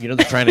time. They're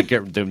trying to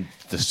get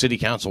the city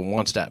council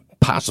wants to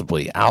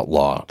possibly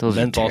outlaw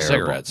menthol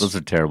cigarettes. Those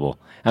are terrible.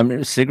 I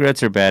mean,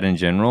 cigarettes are bad in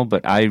general,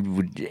 but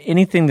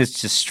anything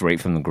that's just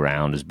straight from the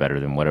ground is better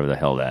than whatever the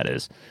hell that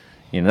is.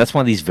 That's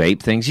one of these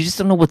vape things. You just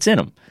don't know what's in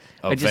them.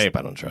 Vape,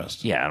 I don't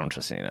trust. Yeah, I don't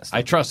trust any of that stuff.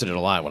 I trusted it a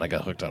lot when I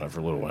got hooked on it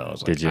for a little while. I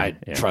was like, Did you? I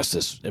trust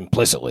this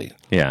implicitly.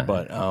 Yeah.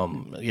 But,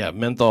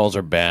 menthols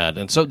are bad.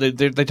 And so they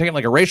take it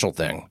like a racial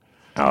thing.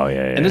 Oh,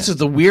 yeah. And this is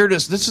the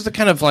weirdest, this is the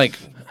kind of like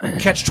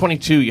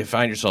catch-22 you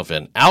find yourself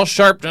in. Al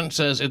Sharpton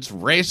says it's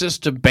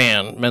racist to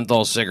ban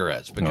menthol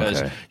cigarettes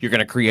because you're going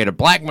to create a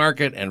black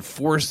market and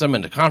force them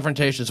into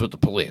confrontations with the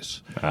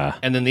police.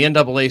 And then the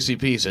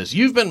NAACP says,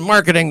 you've been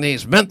marketing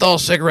these menthol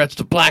cigarettes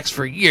to blacks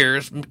for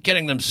years,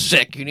 getting them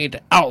sick. You need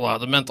to outlaw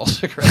the menthol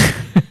cigarettes.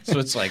 So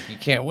it's like, you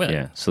can't win.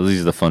 Yeah, so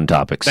these are the fun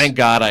topics. Thank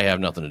God I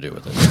have nothing to do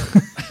with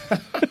it.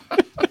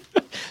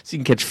 So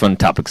you can catch fun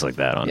topics like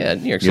that on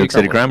New York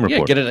City Crime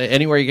Report. Yeah, get it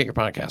anywhere you get your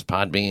podcast.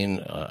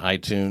 Podbean,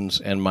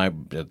 iTunes, and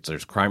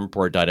there's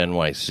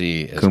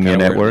crimereport.nyc. Kumia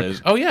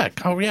Network. Oh,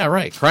 yeah,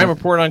 right. Crime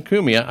Report on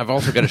Kumia. I've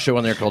also got a show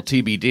on there called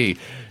TBD.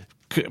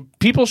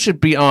 People should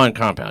be on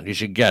Compound. You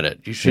should get it.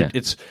 You should.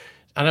 Yeah.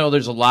 I know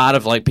there's a lot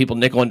of like people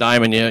nickel and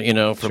diming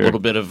you, for a little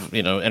bit of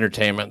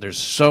entertainment. There's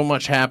so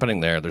much happening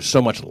there. There's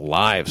so much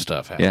live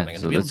stuff happening.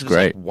 Yeah, so and that's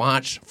great.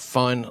 Watch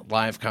fun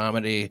live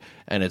comedy,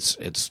 and it's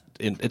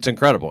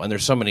incredible. And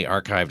there's so many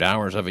archived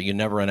hours of it. You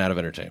never run out of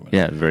entertainment.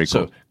 Yeah, very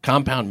cool. So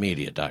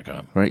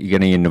compoundmedia.com. Right, you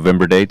got any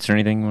November dates or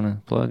anything you want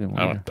to plug?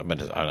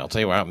 I'll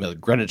tell you what, I'm at the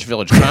Greenwich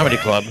Village Comedy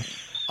Club.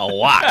 A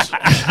lot.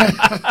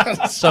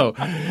 So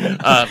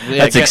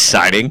that's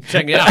exciting.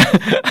 Check it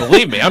out.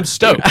 Believe me, I'm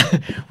stoked.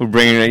 We're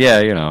bringing it. Yeah,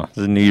 it's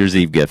a New Year's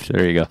Eve gift.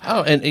 There you go.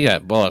 Oh, and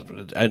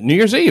New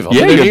Year's Eve.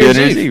 You'll do New Year's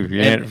Eve.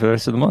 You're in it for the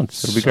rest of the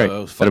month. It'll be great.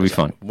 That'll be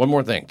fun. One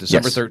more thing.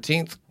 December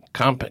 13th.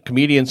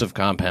 Comedians of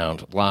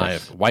Compound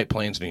live, White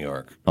Plains, New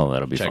York. Oh,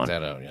 that'll be fun. Check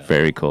that out. Yeah.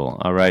 Very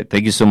cool. All right,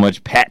 thank you so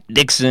much, Pat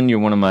Dixon. You're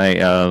one of my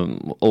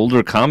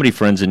older comedy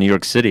friends in New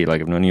York City.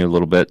 Like I've known you a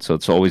little bit, so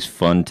it's always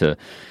fun to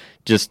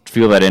just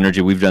feel that energy.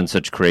 We've done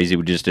such crazy.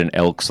 We just did an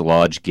Elks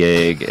Lodge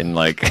gig, and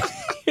like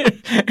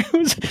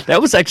that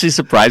was actually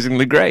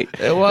surprisingly great.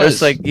 It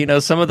was. It's like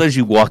some of those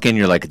you walk in,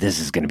 you're like, this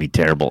is going to be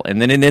terrible, and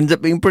then it ends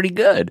up being pretty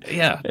good.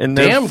 Yeah, and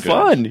they're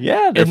fun.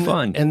 Yeah, they're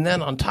fun. And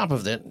then on top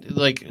of that,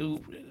 like,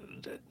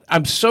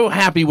 I'm so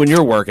happy when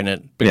you're working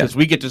it because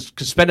we get to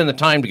spending the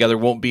time together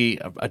won't be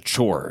a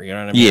chore. You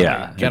know what I mean?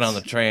 Yeah. Get on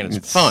the train.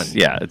 It's fun.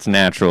 Yeah, it's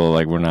natural.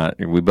 Like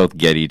we both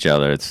get each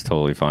other. It's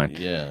totally fine.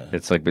 Yeah.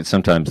 It's like, but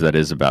sometimes that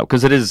is about,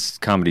 because it is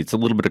comedy. It's a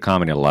little bit of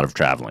comedy, a lot of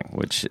traveling,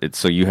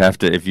 so you have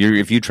to, if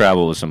you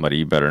travel with somebody,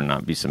 you better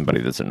not be somebody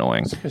that's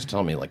annoying. Just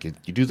tell me, like, you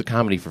do the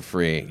comedy for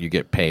free, you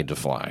get paid to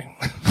fly.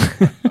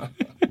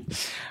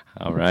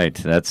 All right,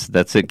 that's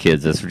it,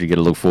 kids. That's what you get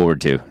to look forward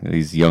to.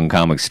 These young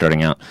comics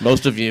starting out.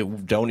 Most of you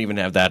don't even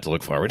have that to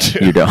look forward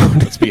to. You don't.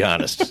 Let's be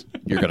honest.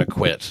 You're going to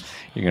quit.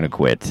 You're going to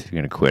quit.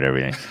 You're going to quit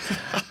everything.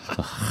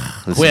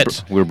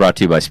 Quit. We're brought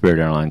to you by Spirit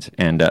Airlines,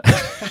 and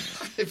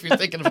if you're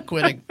thinking of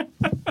quitting,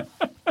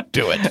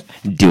 do it.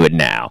 Do it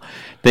now.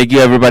 Thank you,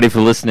 everybody,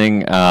 for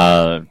listening.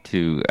 I'll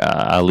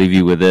leave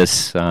you with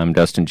this. I'm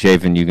Dustin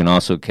Chafin. You can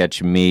also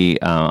catch me.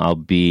 I'll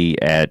be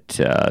at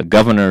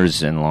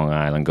Governor's in Long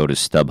Island. Go to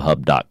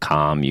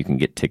StubHub.com. You can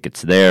get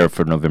tickets there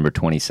for November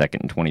 22nd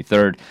and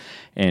 23rd.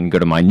 And go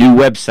to my new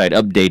website,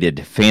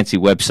 updated, fancy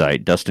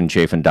website,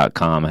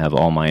 DustinChafin.com. I have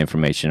all my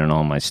information and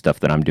all my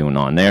stuff that I'm doing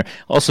on there.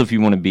 Also, if you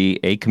want to be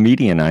a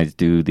comedian, I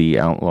do the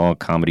Outlaw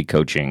Comedy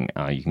Coaching.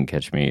 You can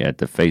catch me at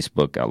the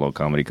Facebook, Outlaw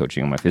Comedy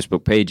Coaching, on my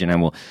Facebook page, and I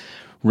will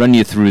run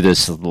you through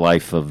this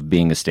life of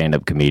being a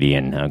stand-up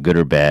comedian. Good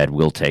or bad,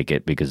 we'll take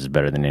it because it's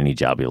better than any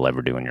job you'll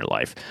ever do in your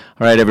life.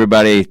 All right,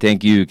 everybody,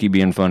 thank you. Keep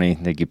being funny.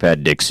 Thank you,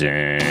 Pat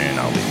Dixon.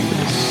 I'll leave you with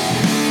this.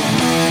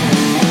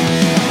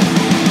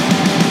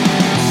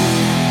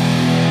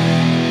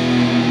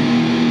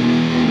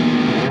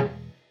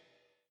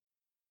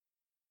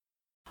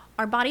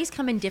 Our bodies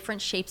come in different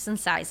shapes and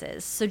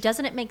sizes, so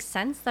doesn't it make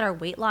sense that our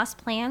weight loss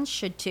plans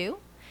should too?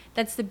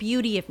 That's the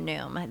beauty of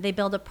Noom. They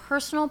build a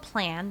personal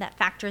plan that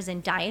factors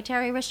in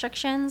dietary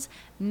restrictions,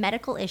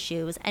 medical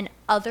issues, and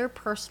other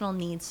personal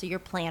needs so your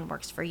plan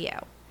works for you.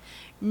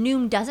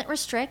 Noom doesn't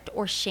restrict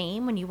or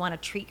shame when you want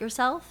to treat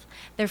yourself.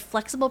 Their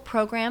flexible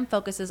program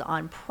focuses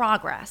on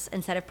progress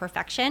instead of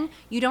perfection.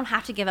 You don't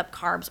have to give up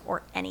carbs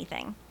or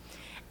anything.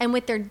 And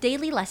with their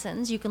daily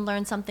lessons, you can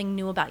learn something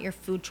new about your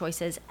food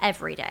choices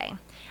every day.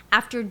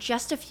 After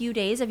just a few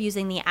days of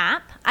using the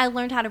app, I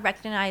learned how to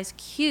recognize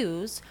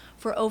cues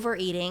for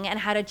overeating and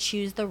how to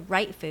choose the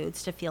right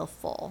foods to feel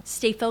full.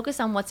 Stay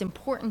focused on what's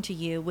important to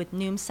you with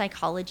Noom's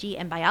psychology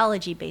and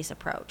biology-based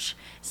approach.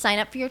 Sign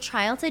up for your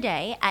trial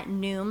today at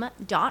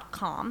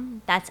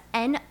Noom.com. That's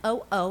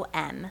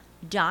Noom.com.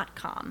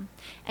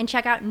 And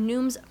check out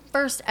Noom's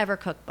first ever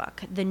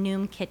cookbook, The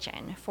Noom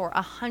Kitchen, for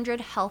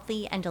 100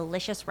 healthy and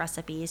delicious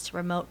recipes to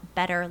promote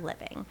better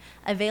living.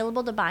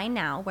 Available to buy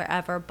now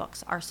wherever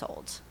books are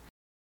sold.